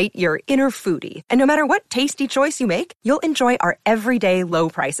excite your inner foodie. And no matter what tasty choice you make, you'll enjoy our everyday low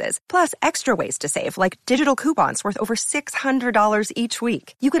prices, plus extra ways to save, like digital coupons worth over $600 each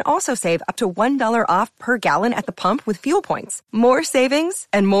week. You can also save up to $1 off per gallon at the pump with fuel points. More savings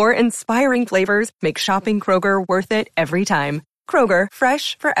and more inspiring flavors make shopping Kroger worth it every time. Kroger,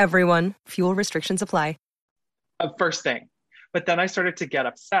 fresh for everyone. Fuel restrictions apply. First thing. But then I started to get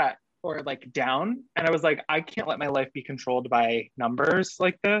upset or like down. And I was like, I can't let my life be controlled by numbers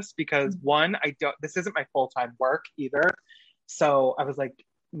like this because one, this isn't my full-time work either. So I was like,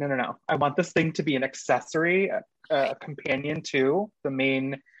 no. I want this thing to be an accessory, a companion to the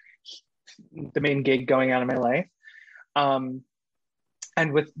main gig going on in my life. And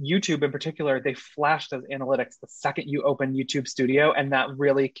with YouTube in particular, they flash those analytics the second you open YouTube Studio. And that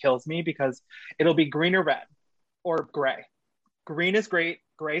really kills me because it'll be green or red. or gray. Green is great,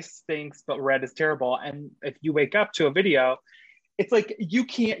 gray stinks, but red is terrible. And if you wake up to a video, it's like you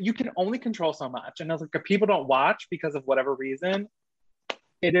can only control so much. And I was like, if people don't watch because of whatever reason,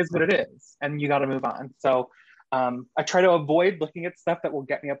 it is what it is, and you got to move on. So I try to avoid looking at stuff that will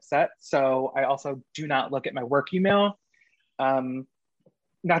get me upset. So I also do not look at my work email.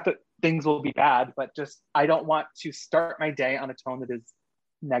 Not that things will be bad, but just I don't want to start my day on a tone that is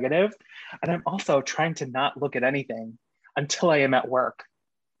negative. And I'm also trying to not look at anything until I am at work,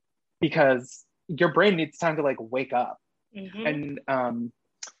 because your brain needs time to like wake up. Mm-hmm. And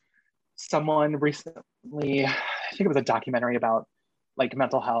someone recently, I think it was a documentary about like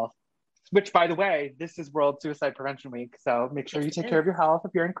mental health, which, by the way, this is World Suicide Prevention Week. So make sure you take care of your health.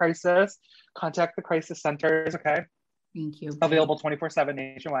 If you're in crisis, contact the crisis centers. Okay. Thank you. Available 24/7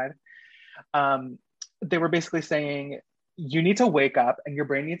 nationwide. They were basically saying you need to wake up and your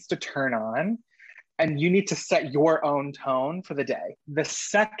brain needs to turn on, and you need to set your own tone for the day. The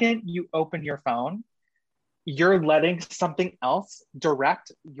second you open your phone, you're letting something else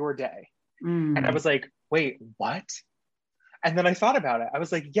direct your day. And I was like, wait, what? And then I thought about it. I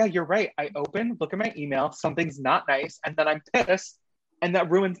was like, yeah, you're right. I open, look at my email, something's not nice, and then I'm pissed, and that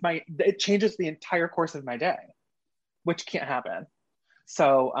ruins it changes the entire course of my day, which can't happen.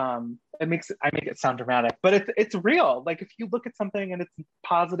 So I make it sound dramatic, but it's real. Like if you look at something and it's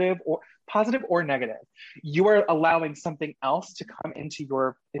positive or negative, you are allowing something else to come into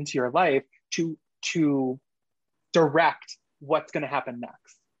your life to direct what's going to happen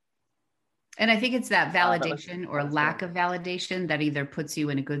next. And I think it's that validation or lack of validation that either puts you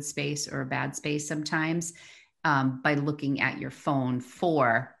in a good space or a bad space sometimes, by looking at your phone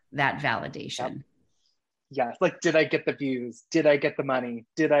for that validation. Yep. Yes. Like, did I get the views? Did I get the money?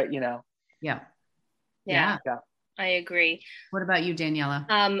 Did I, Yeah. I agree. What about you,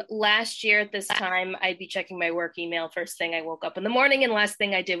 Daniela? Last year at this time, I'd be checking my work email first thing I woke up in the morning and last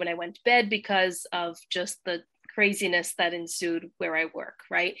thing I did when I went to bed, because of just the craziness that ensued where I work,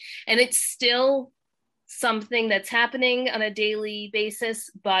 right? And it's still something that's happening on a daily basis,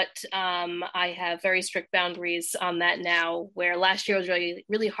 but I have very strict boundaries on that now, where last year was really,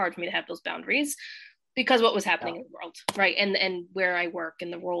 really hard for me to have those boundaries because what was happening in the world, right? And where I work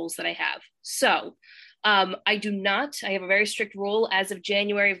and the roles that I have. So I have a very strict rule as of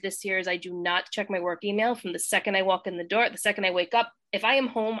January of this year is I do not check my work email from the second I walk in the door, the second I wake up. If I am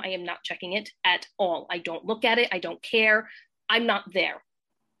home, I am not checking it at all. I don't look at it. I don't care. I'm not there.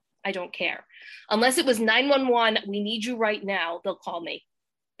 I don't care. Unless it was 911, we need you right now, they'll call me.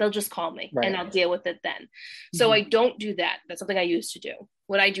 They'll just call me and I'll deal with it then. Mm-hmm. So I don't do that. That's something I used to do.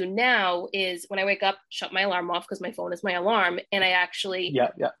 What I do now is when I wake up, shut my alarm off because my phone is my alarm. And I actually,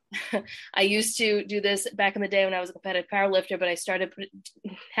 I used to do this back in the day when I was a competitive powerlifter, but I started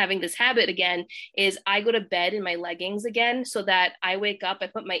having this habit again, is I go to bed in my leggings again so that I wake up, I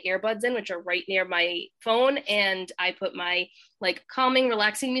put my earbuds in, which are right near my phone, and I put my like calming,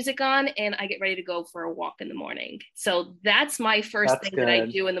 relaxing music on, and I get ready to go for a walk in the morning. So that's my first thing that I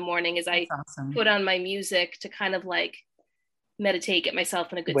do in the morning is I put on my music to kind of like meditate, get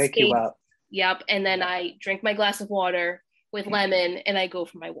myself in a good Wake state. You up. Yep. And then I drink my glass of water with lemon and I go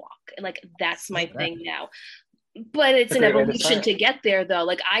for my walk. And like, that's my thing now. But it's an evolution to get there though.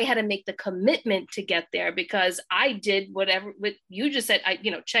 Like I had to make the commitment to get there because I did what you just said. I,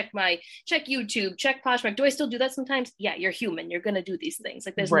 check YouTube, check Poshmark. Do I still do that sometimes? Yeah, you're human. You're going to do these things.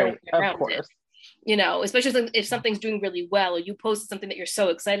 Like there's no way around it. Especially if something's doing really well, or you posted something that you're so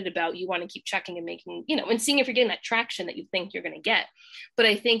excited about, you want to keep checking and making, and seeing if you're getting that traction that you think you're going to get. But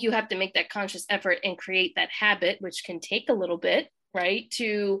I think you have to make that conscious effort and create that habit, which can take a little bit, right?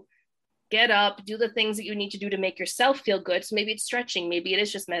 To get up, do the things that you need to do to make yourself feel good. So maybe it's stretching, maybe it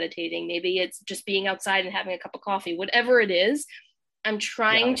is just meditating, maybe it's just being outside and having a cup of coffee, whatever it is. I'm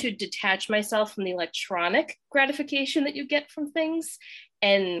trying to detach myself from the electronic gratification that you get from things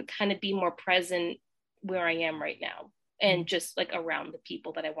and kind of be more present where I am right now and just like around the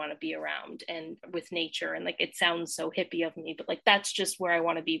people that I want to be around and with nature. And like, it sounds so hippie of me, but like, that's just where I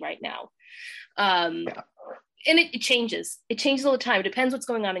want to be right now. And it changes. It changes all the time. It depends what's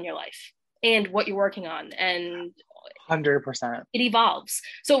going on in your life and what you're working on. And 100%. It evolves.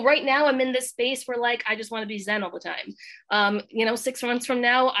 So right now I'm in this space where like, I just want to be Zen all the time. 6 months from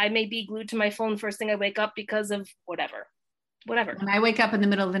now, I may be glued to my phone first thing I wake up because of whatever. whatever. When I wake up in the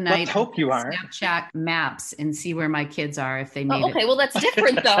middle of the night, Let's hope you aren't. Snapchat maps and see where my kids are if they made it. Okay, well, that's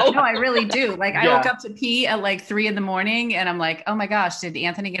different though. No, I really do. Like I Yeah. woke up to pee at like 3 a.m. and I'm like, oh my gosh, did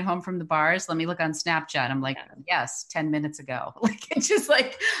Anthony get home from the bars? Let me look on Snapchat. I'm like, yes, 10 minutes ago. Like it's just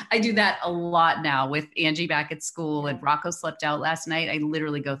like, I do that a lot now with Angie back at school and Rocco slept out last night. I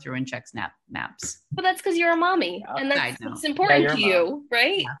literally go through and check maps. But that's because you're a mommy, and it's important you're to a you,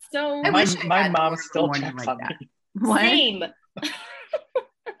 right? Yeah. So I wish I My had mom more still morning checks like on that. me. What? same. I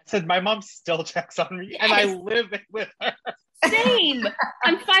said my mom still checks on me, and I live with her. Same.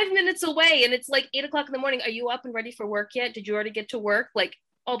 I'm 5 minutes away, and it's like 8 o'clock in the morning. Are you up and ready for work yet? Did you already get to work? Like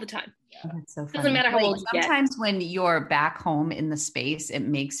all the time. That's so funny. Doesn't matter how old you get. Sometimes when you're back home in the space, it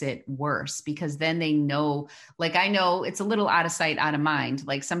makes it worse because then they know, like I know it's a little out of sight, out of mind.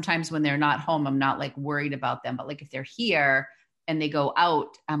 Like sometimes when they're not home, I'm not like worried about them. But like if they're here and they go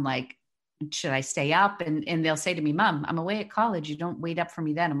out, I'm like, should I stay up? And they'll say to me, Mom, I'm away at college. You don't wait up for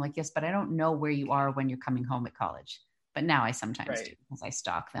me then. I'm like, yes, but I don't know where you are when you're coming home at college. But now I sometimes do because I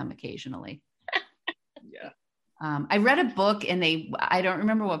stalk them occasionally. Yeah. I read a book and I don't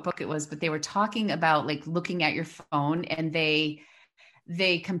remember what book it was, but they were talking about like looking at your phone and they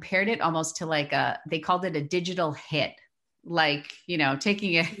compared it almost to like they called it a digital hit. Like,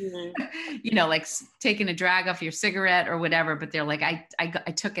 taking like taking a drag off your cigarette or whatever, but they're like, I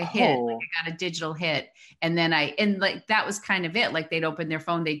took a hit, like I got a digital hit. And then like, that was kind of it. Like they'd open their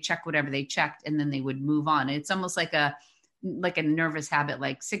phone, they'd check whatever they checked and then they would move on. And it's almost like a nervous habit,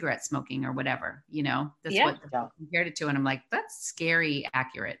 like cigarette smoking or whatever, that's what they compared it to. And I'm like, that's scary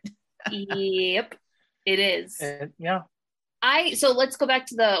accurate. Yep, it is. Yeah. So let's go back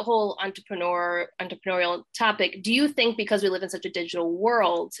to the whole entrepreneurial topic. Do you think because we live in such a digital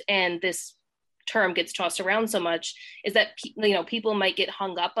world and this term gets tossed around so much, is that people might get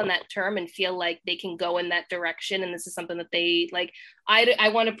hung up on that term and feel like they can go in that direction, and this is something that they like? I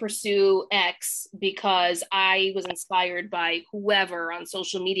want to pursue X because I was inspired by whoever on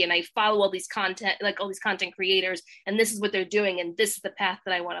social media, and I follow all these content creators, and this is what they're doing, and this is the path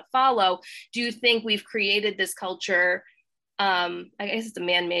that I want to follow. Do you think we've created this culture? I guess it's a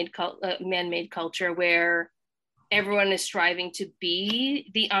man-made culture where everyone is striving to be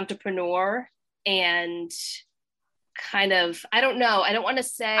the entrepreneur and kind of, I don't know. I don't want to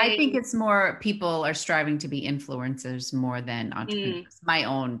say. I think it's more people are striving to be influencers more than entrepreneurs. My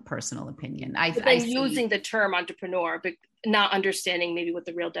own personal opinion. I using the term entrepreneur, but not understanding maybe what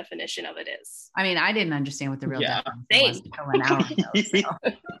the real definition of it is. I mean, I didn't understand what the real definition was Same. until an hour ago. So.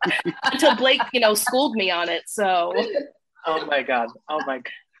 Until Blake, schooled me on it. So. Oh my God.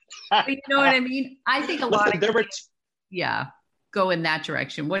 You know what I mean? I think a lot of there go in that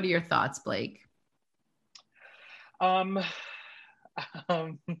direction. What are your thoughts, Blake? Like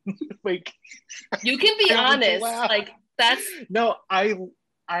you can be honest. Like that's no, I'm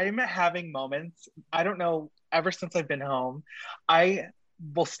having moments. I don't know, ever since I've been home, I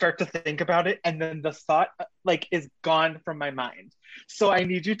will start to think about it and then the thought is gone from my mind. So I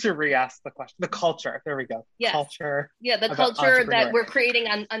need you to re-ask the question. The culture. There we go. Yes. Culture. Yeah, the culture that we're creating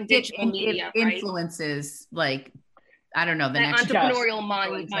on digital media. It influences I don't know, the next entrepreneurial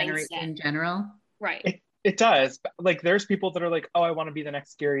mindset in general. Right. It does. Like there's people that are like, oh, I want to be the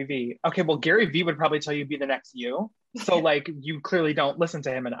next Gary Vee. Okay, well, Gary Vee would probably tell you be the next you. So you clearly don't listen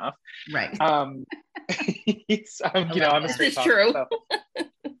to him enough. Right. I'm a straight talker. True.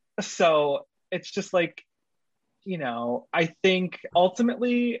 So it's just I think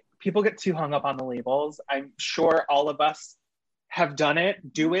ultimately people get too hung up on the labels. I'm sure all of us have done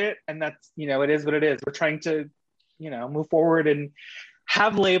it, do it. And that's, it is what it is. We're trying to, move forward and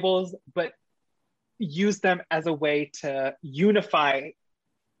have labels, but use them as a way to unify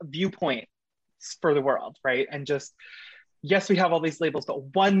viewpoints for the world, right? And just, yes, we have all these labels, but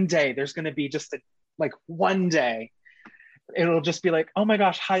one day there's going to be just one day it'll just be like, oh my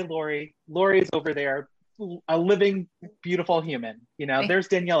gosh, hi, Lori. Lori's over there, a living, beautiful human. There's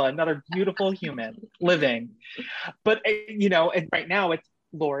Daniela, another beautiful human living. But, and right now it's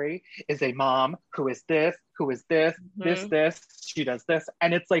Lori is a mom who is this, this, she does this.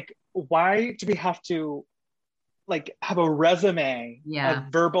 And it's like, why do we have to have a resume, a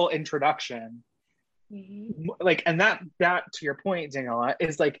verbal introduction? And that to your point, Daniela,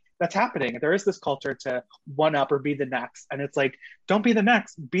 is that's happening. There is this culture to one up or be the next. And it's don't be the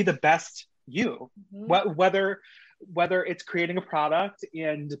next, be the best you. Whether it's creating a product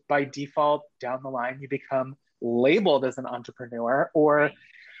and by default down the line, you become labeled as an entrepreneur, or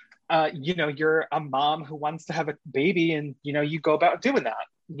you're a mom who wants to have a baby and you go about doing that,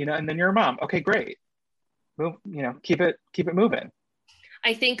 and then you're a mom. Okay, great. Move, keep it moving.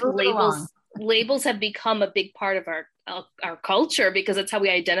 I think labels labels have become a big part of our culture because it's how we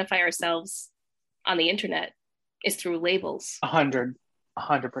identify ourselves on the internet, is through labels. 100%.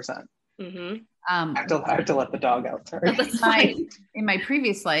 Mm-hmm. I have to let the dog out. Sorry. In my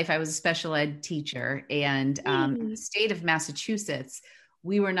previous life, I was a special ed teacher, and in the state of Massachusetts,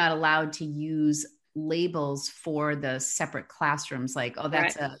 we were not allowed to use labels for the separate classrooms, like, oh,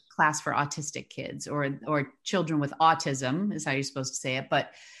 that's a class for autistic kids, or children with autism is how you're supposed to say it. But,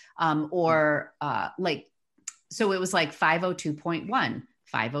 so it was like 502.1,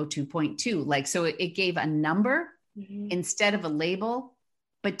 502.2, like, so it gave a number instead of a label.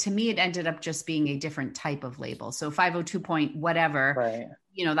 But to me, it ended up just being a different type of label. So 502 point whatever,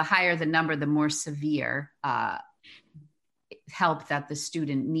 the higher the number, the more severe help that the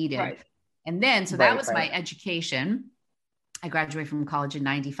student needed. Right. And then, so that was my education. I graduated from college in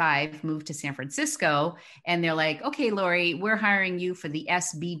 95, moved to San Francisco, and they're like, okay, Lori, we're hiring you for the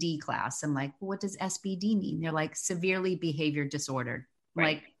SBD class. I'm like, well, what does SBD mean? They're like, severely behavior disordered. I'm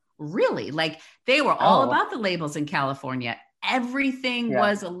like, really? Like, they were all about the labels in California. Everything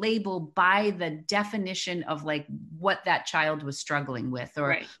was a label by the definition of like what that child was struggling with,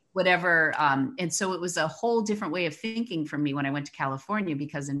 or whatever. And so it was a whole different way of thinking for me when I went to California,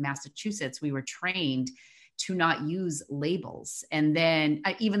 because in Massachusetts, we were trained to not use labels. And then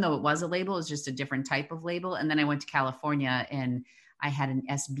even though it was a label, it was just a different type of label. And then I went to California and I had an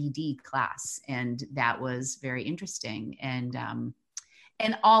SBD class, and that was very interesting.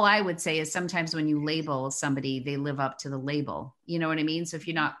 And all I would say is sometimes when you label somebody, they live up to the label. You know what I mean? So if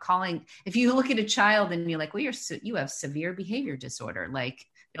you're not if you look at a child and you're like, well, you have severe behavior disorder, like,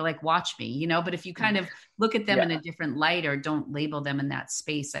 they're like, watch me, but if you kind of look at them in a different light, or don't label them in that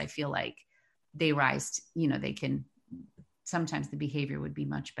space, I feel like they rise, they can, sometimes the behavior would be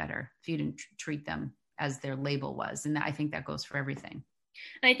much better if you didn't treat them as their label was. And I think that goes for everything.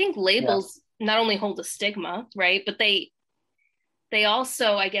 And I think labels not only hold a stigma, right? But they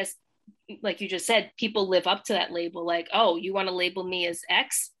also, I guess, like you just said, people live up to that label. Like, oh, you want to label me as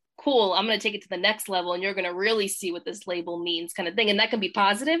X? Cool. I'm going to take it to the next level, and you're going to really see what this label means, kind of thing. And that can be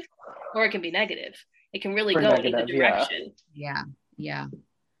positive, or it can be negative. It can really go in either direction. Yeah.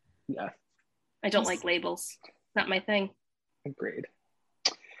 I don't like labels. Not my thing. Agreed.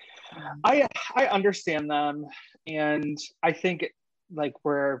 I understand them. And I think like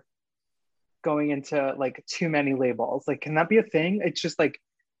we're going into like too many labels. Like, can that be a thing? It's just like,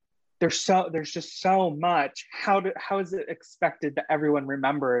 there's just so much. How is it expected that everyone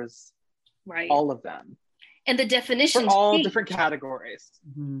remembers all of them? And the definitions for all different categories.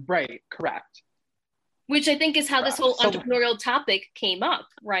 Right. Correct. Which I think is how this whole entrepreneurial topic came up,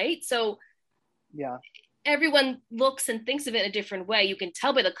 right? So everyone looks and thinks of it in a different way. You can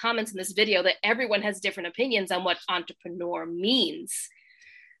tell by the comments in this video that everyone has different opinions on what entrepreneur means.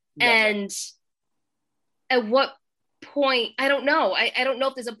 And at what point, I don't know. I don't know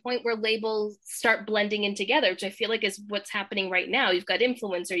if there's a point where labels start blending in together, which I feel like is what's happening right now. You've got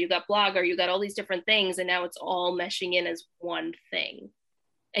influencer, you've got blogger, you've got all these different things, and now it's all meshing in as one thing.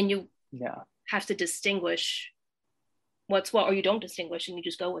 And you have to distinguish what's what, or you don't distinguish and you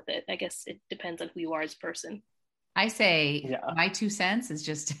just go with it. I guess it depends on who you are as a person. I say my 2 cents is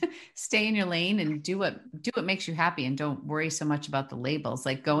just stay in your lane and do what makes you happy, and don't worry so much about the labels.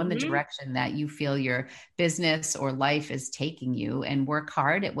 Like, go in the direction that you feel your business or life is taking you, and work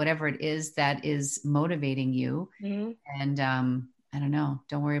hard at whatever it is that is motivating you. And I don't know,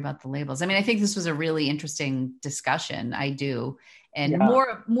 don't worry about the labels. I mean, I think this was a really interesting discussion. I do. And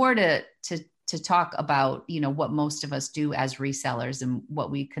more to talk about, what most of us do as resellers and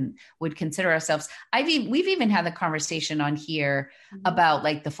what we would consider ourselves. We've even had the conversation on here about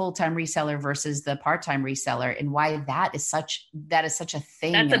like the full-time reseller versus the part-time reseller, and why that is such a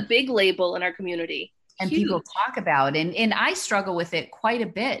thing. That's a big label in our community. And huge. People talk about, and I struggle with it quite a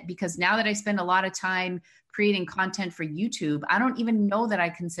bit, because now that I spend a lot of time creating content for YouTube, I don't even know that I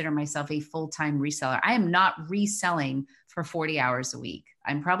consider myself a full-time reseller. I am not reselling for 40 hours a week.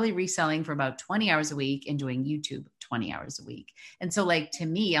 I'm probably reselling for about 20 hours a week and doing YouTube 20 hours a week. And so like, to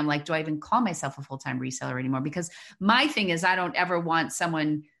me, I'm like, do I even call myself a full-time reseller anymore? Because my thing is, I don't ever want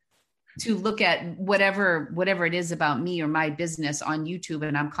someone to look at whatever it is about me or my business on YouTube,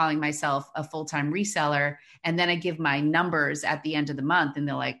 and I'm calling myself a full-time reseller. And then I give my numbers at the end of the month, and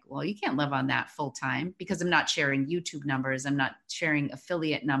they're like, well, you can't live on that full-time, because I'm not sharing YouTube numbers. I'm not sharing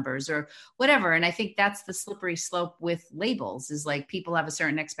affiliate numbers or whatever. And I think that's the slippery slope with labels, is like, people have a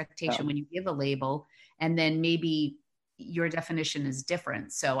certain expectation when you give a label, and then maybe your definition is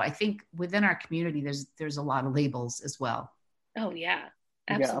different. So I think within our community, there's a lot of labels as well. Oh yeah.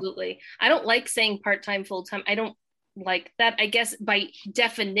 Absolutely. I don't like saying part-time, full-time. I don't like that. I guess by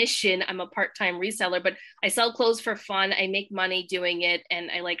definition, I'm a part-time reseller, but I sell clothes for fun. I make money doing it,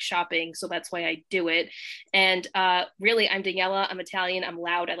 and I like shopping, so that's why I do it. And really, I'm Daniela. I'm Italian. I'm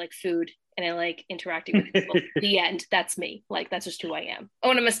loud. I like food, and I like interacting with people. The end. That's me. Like, that's just who I am. Oh,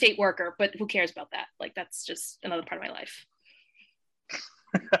 and I'm a state worker, but who cares about that? Like, that's just another part of my life.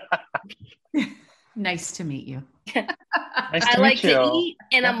 Nice to meet you. Nice I to like meet you. to eat,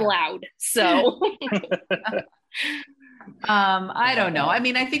 and I'm loud. So I don't know. I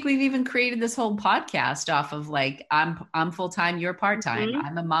mean, I think we've even created this whole podcast off of like, I'm full-time, you're part-time.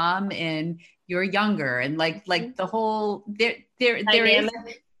 I'm a mom and you're younger. And like the whole, there is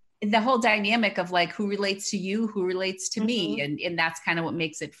the whole dynamic of like, who relates to you, who relates to me. And that's kind of what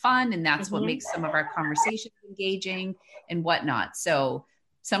makes it fun. And that's what makes some of our conversations engaging and whatnot. So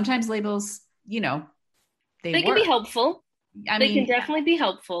sometimes labels, you know, they can be helpful. I they mean, can definitely be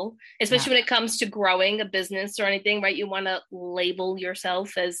helpful, especially when it comes to growing a business or anything, right? You want to label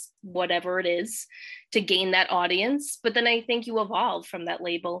yourself as whatever it is to gain that audience. But then I think you evolve from that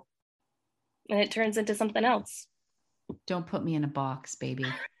label and it turns into something else. Don't put me in a box, baby.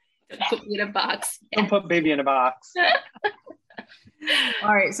 Don't put me in a box. Don't put baby in a box.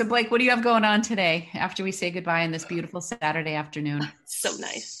 All right. So Blake, what do you have going on today after we say goodbye on this beautiful Saturday afternoon? So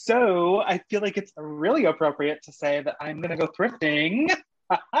nice. So I feel like it's really appropriate to say that I'm going to go thrifting.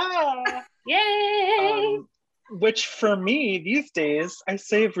 Yay! Which for me these days, I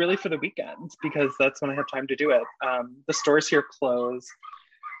save really for the weekends because that's when I have time to do it. The stores here close.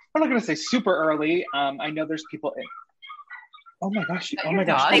 I'm not going to say super early. I know there's people in. Oh my gosh. Oh my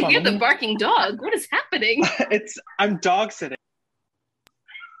gosh. I hear the barking dog. What is happening? I'm dog sitting.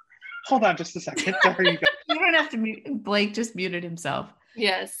 Hold on just a second. There you go. You don't have to mute. Blake just muted himself.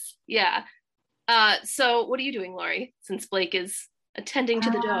 Yes. Yeah. So what are you doing, Lori, since Blake is attending to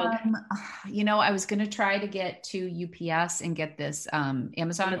the dog? You know, I was going to try to get to UPS and get this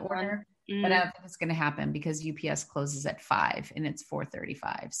Amazon order, but I don't think it's going to happen because UPS closes at 5 and it's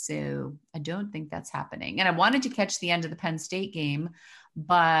 4:35. So I don't think that's happening. And I wanted to catch the end of the Penn State game,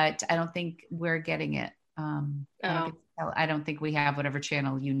 but I don't think we're getting it. I don't think we have whatever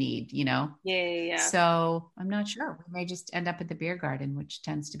channel you need, you know? Yeah. So I'm not sure. We may just end up at the beer garden, which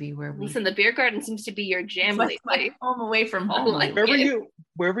tends to be where we... Listen, the beer garden seems to be your jam lately. Like home away from home. Like Where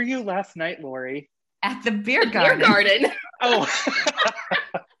were you last night, Lori? At the beer garden. Beer garden. Oh,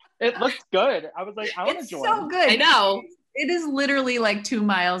 it looked good. I was like, I want to It's join. so good. I know. It is literally like 2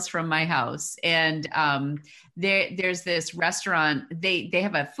 miles from my house. And there's this restaurant, they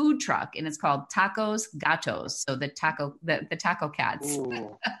have a food truck and it's called Tacos Gatos. So the taco cats.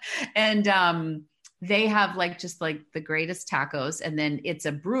 And they have like, just like the greatest tacos. And then it's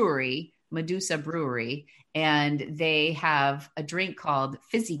a brewery, Medusa Brewery. And they have a drink called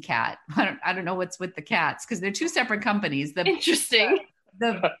Fizzy Cat. I don't know what's with the cats because they're two separate companies. Interesting.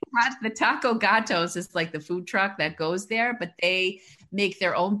 The Taco Gatos is like the food truck that goes there, but they make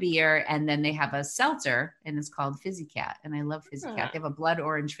their own beer and then they have a seltzer and it's called Fizzy Cat. And I love Fizzy Cat. They have a blood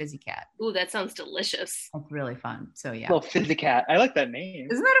orange Fizzy Cat. Ooh, that sounds delicious. It's really fun. So yeah. Little Fizzy Cat. I like that name.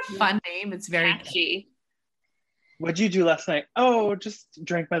 Isn't that a fun name? It's very catchy. What'd you do last night? Oh, just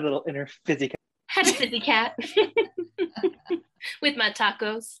drank my little inner Fizzy Cat. Had a Fizzy Cat with my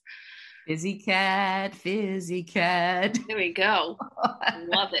tacos. Fizzy Cat, Fizzy Cat. There we go.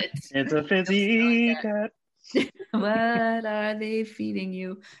 Love it. It's a Fizzy Cat. What are they feeding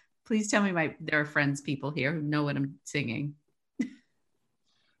you? Please tell me there are Friends people here who know what I'm singing.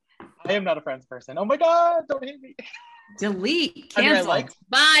 I am not a Friends person. Oh my God, don't hate me. Delete, cancel.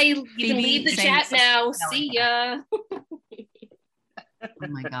 Bye. You can leave the chat now. See ya. Oh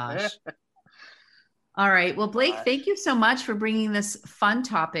my gosh. All right. Well, Blake, thank you so much for bringing this fun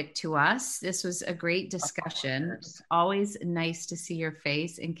topic to us. This was a great discussion. It's always nice to see your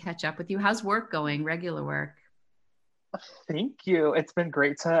face and catch up with you. How's work going? Regular work? Thank you. It's been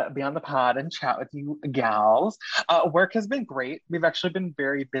great to be on the pod and chat with you gals. Work has been great. We've actually been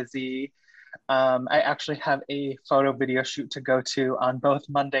very busy. I actually have a photo video shoot to go to on both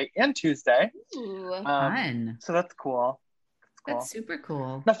Monday and Tuesday. Ooh, fun. So that's cool. That's super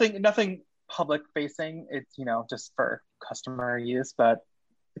cool. Nothing public facing. It's, just for customer use, but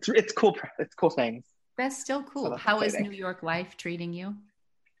it's cool. It's cool things. That's still cool. So how is New York life treating you?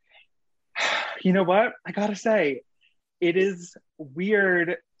 You know what? I gotta say, it is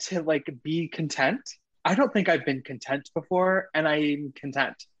weird to be content. I don't think I've been content before, and I'm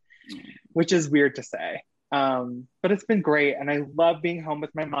content, which is weird to say. But it's been great, and I love being home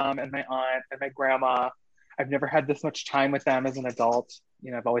with my mom and my aunt and my grandma. I've never had this much time with them as an adult.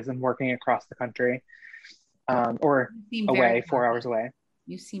 I've always been working across the country or away, 4 hours away.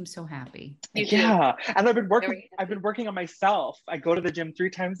 You seem so happy. Yeah. And I've been working on myself. I go to the gym 3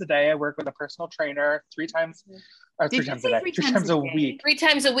 times a day. I work with a personal trainer 3 times a day. 3 times a week. 3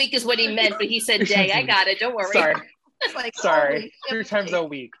 times a week is what he meant, but he said day. I got it. Don't worry. Sorry. Like, Sorry. 3 times a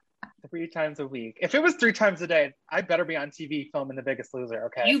week. 3 times a week. If it was 3 times a day, I better be on TV filming The Biggest Loser.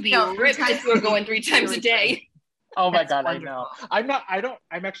 Okay. You'd be ripped if you were going 3 times a day. Oh my God. Wonderful. I know.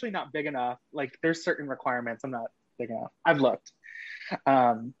 I'm actually not big enough. Like there's certain requirements. I'm not big enough. I've looked.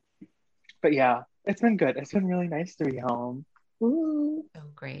 But yeah, it's been good. It's been really nice to be home. Ooh. So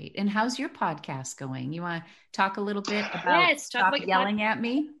great. And how's your podcast going? You want to talk a little bit about Stop Yelling at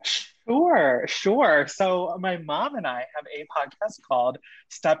Me? Sure. So my mom and I have a podcast called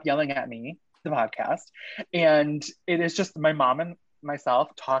Stop Yelling at Me, the podcast. And it is just my mom and myself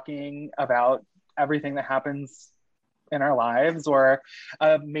talking about everything that happens in our lives or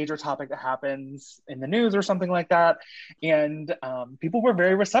a major topic that happens in the news or something like that. And people were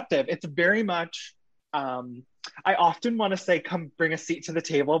very receptive. It's very much, I often want to say, come bring a seat to the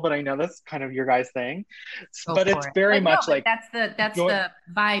table, but I know that's kind of your guys' thing. But it's very much like that's the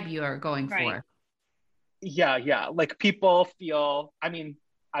vibe you are going for. Yeah. Like people feel, I mean,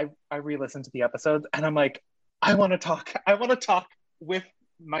 I re-listen to the episodes and I'm like, I want to talk with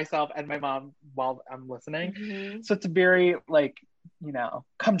myself and my mom while I'm listening. Mm-hmm. So it's very like,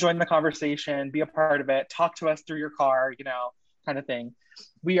 come join the conversation, be a part of it, talk to us through your car, kind of thing.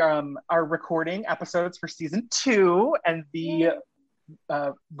 We are recording episodes for season 2 and the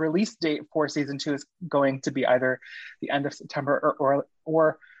release date for season 2 is going to be either the end of September or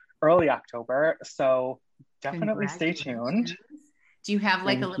early October. So definitely stay tuned. Do you have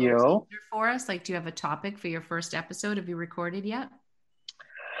like a little teaser for us? Like, do you have a topic for your first episode? Have you recorded yet?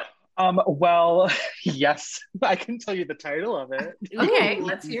 Well, yes, I can tell you the title of it. Okay,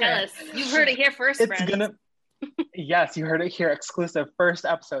 let's hear it. You've heard it here first, friends. Yes, you heard it here, exclusive first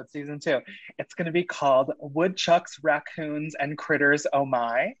episode, season 2. It's going to be called Woodchucks, Raccoons, and Critters, Oh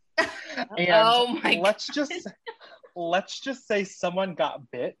My. And let's just say someone got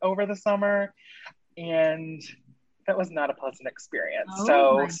bit over the summer and that was not a pleasant experience.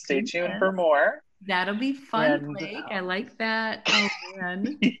 So stay tuned for more. That'll be fun, Blake. I like that. Oh,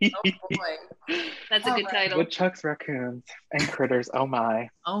 man. Oh, boy. That's a good title. Woodchucks, Raccoons, and Critters. Oh, my.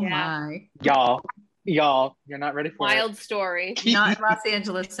 Oh, my. Y'all, you're not ready for Wild story. Not in Los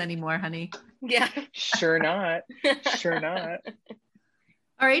Angeles anymore, honey. Yeah. Sure not.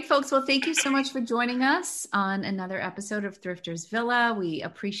 All right, folks. Well, thank you so much for joining us on another episode of Thrifters Villa. We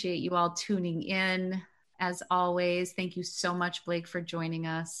appreciate you all tuning in. As always, thank you so much, Blake, for joining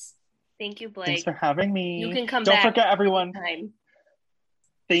us. Thank you, Blake. Thanks for having me. You can come back. Don't forget, everyone. Time.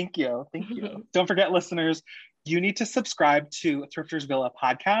 Thank you. Don't forget, listeners, you need to subscribe to Thrifters Villa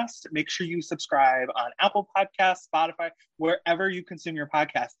podcast. Make sure you subscribe on Apple Podcasts, Spotify, wherever you consume your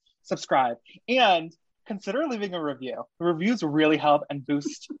podcast. Subscribe and consider leaving a review. The reviews really help and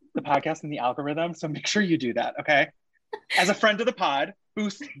boost the podcast in the algorithm. So make sure you do that. Okay. As a friend of the pod,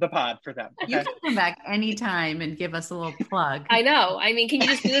 boost the pod for them. Okay? You can come back anytime and give us a little plug. I know. I mean, can you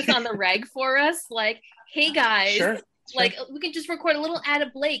just do this on the reg for us? Like, hey guys, sure. Like we can just record a little ad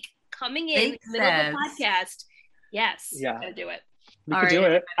of Blake coming in the middle of the podcast. Yes. Yeah. Gotta do it. We can do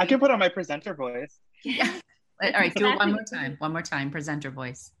it. I can put on my presenter voice. Yeah. All right. Do it one more time. One more time. Presenter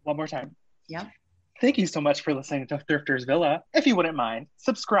voice. One more time. Yep. Thank you so much for listening to Thrifters Villa. If you wouldn't mind,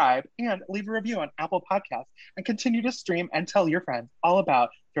 subscribe and leave a review on Apple Podcasts and continue to stream and tell your friends all about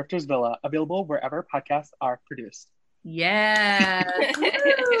Thrifters Villa, available wherever podcasts are produced. Yes.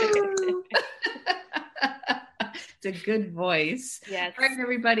 It's a good voice. Yes. All right,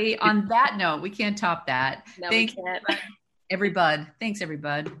 everybody. On that note, we can't top that. No, we can't. Everybody. Thanks,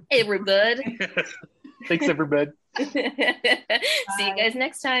 everybody. Everybody. Thanks, everybody. See you guys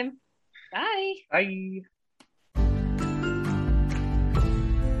next time. Bye. Bye.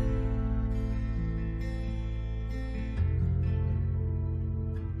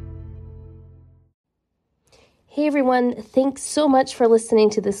 Hey everyone, thanks so much for listening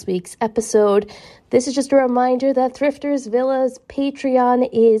to this week's episode. This is just a reminder that Thrifters Villa's Patreon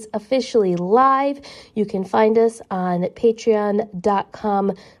is officially live. You can find us on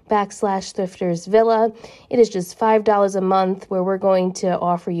patreon.com/ThriftersVilla. It is just $5 a month where we're going to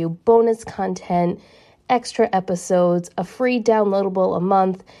offer you bonus content, extra episodes, a free downloadable a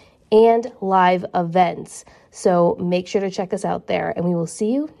month, and live events. So make sure to check us out there, and we will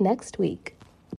see you next week.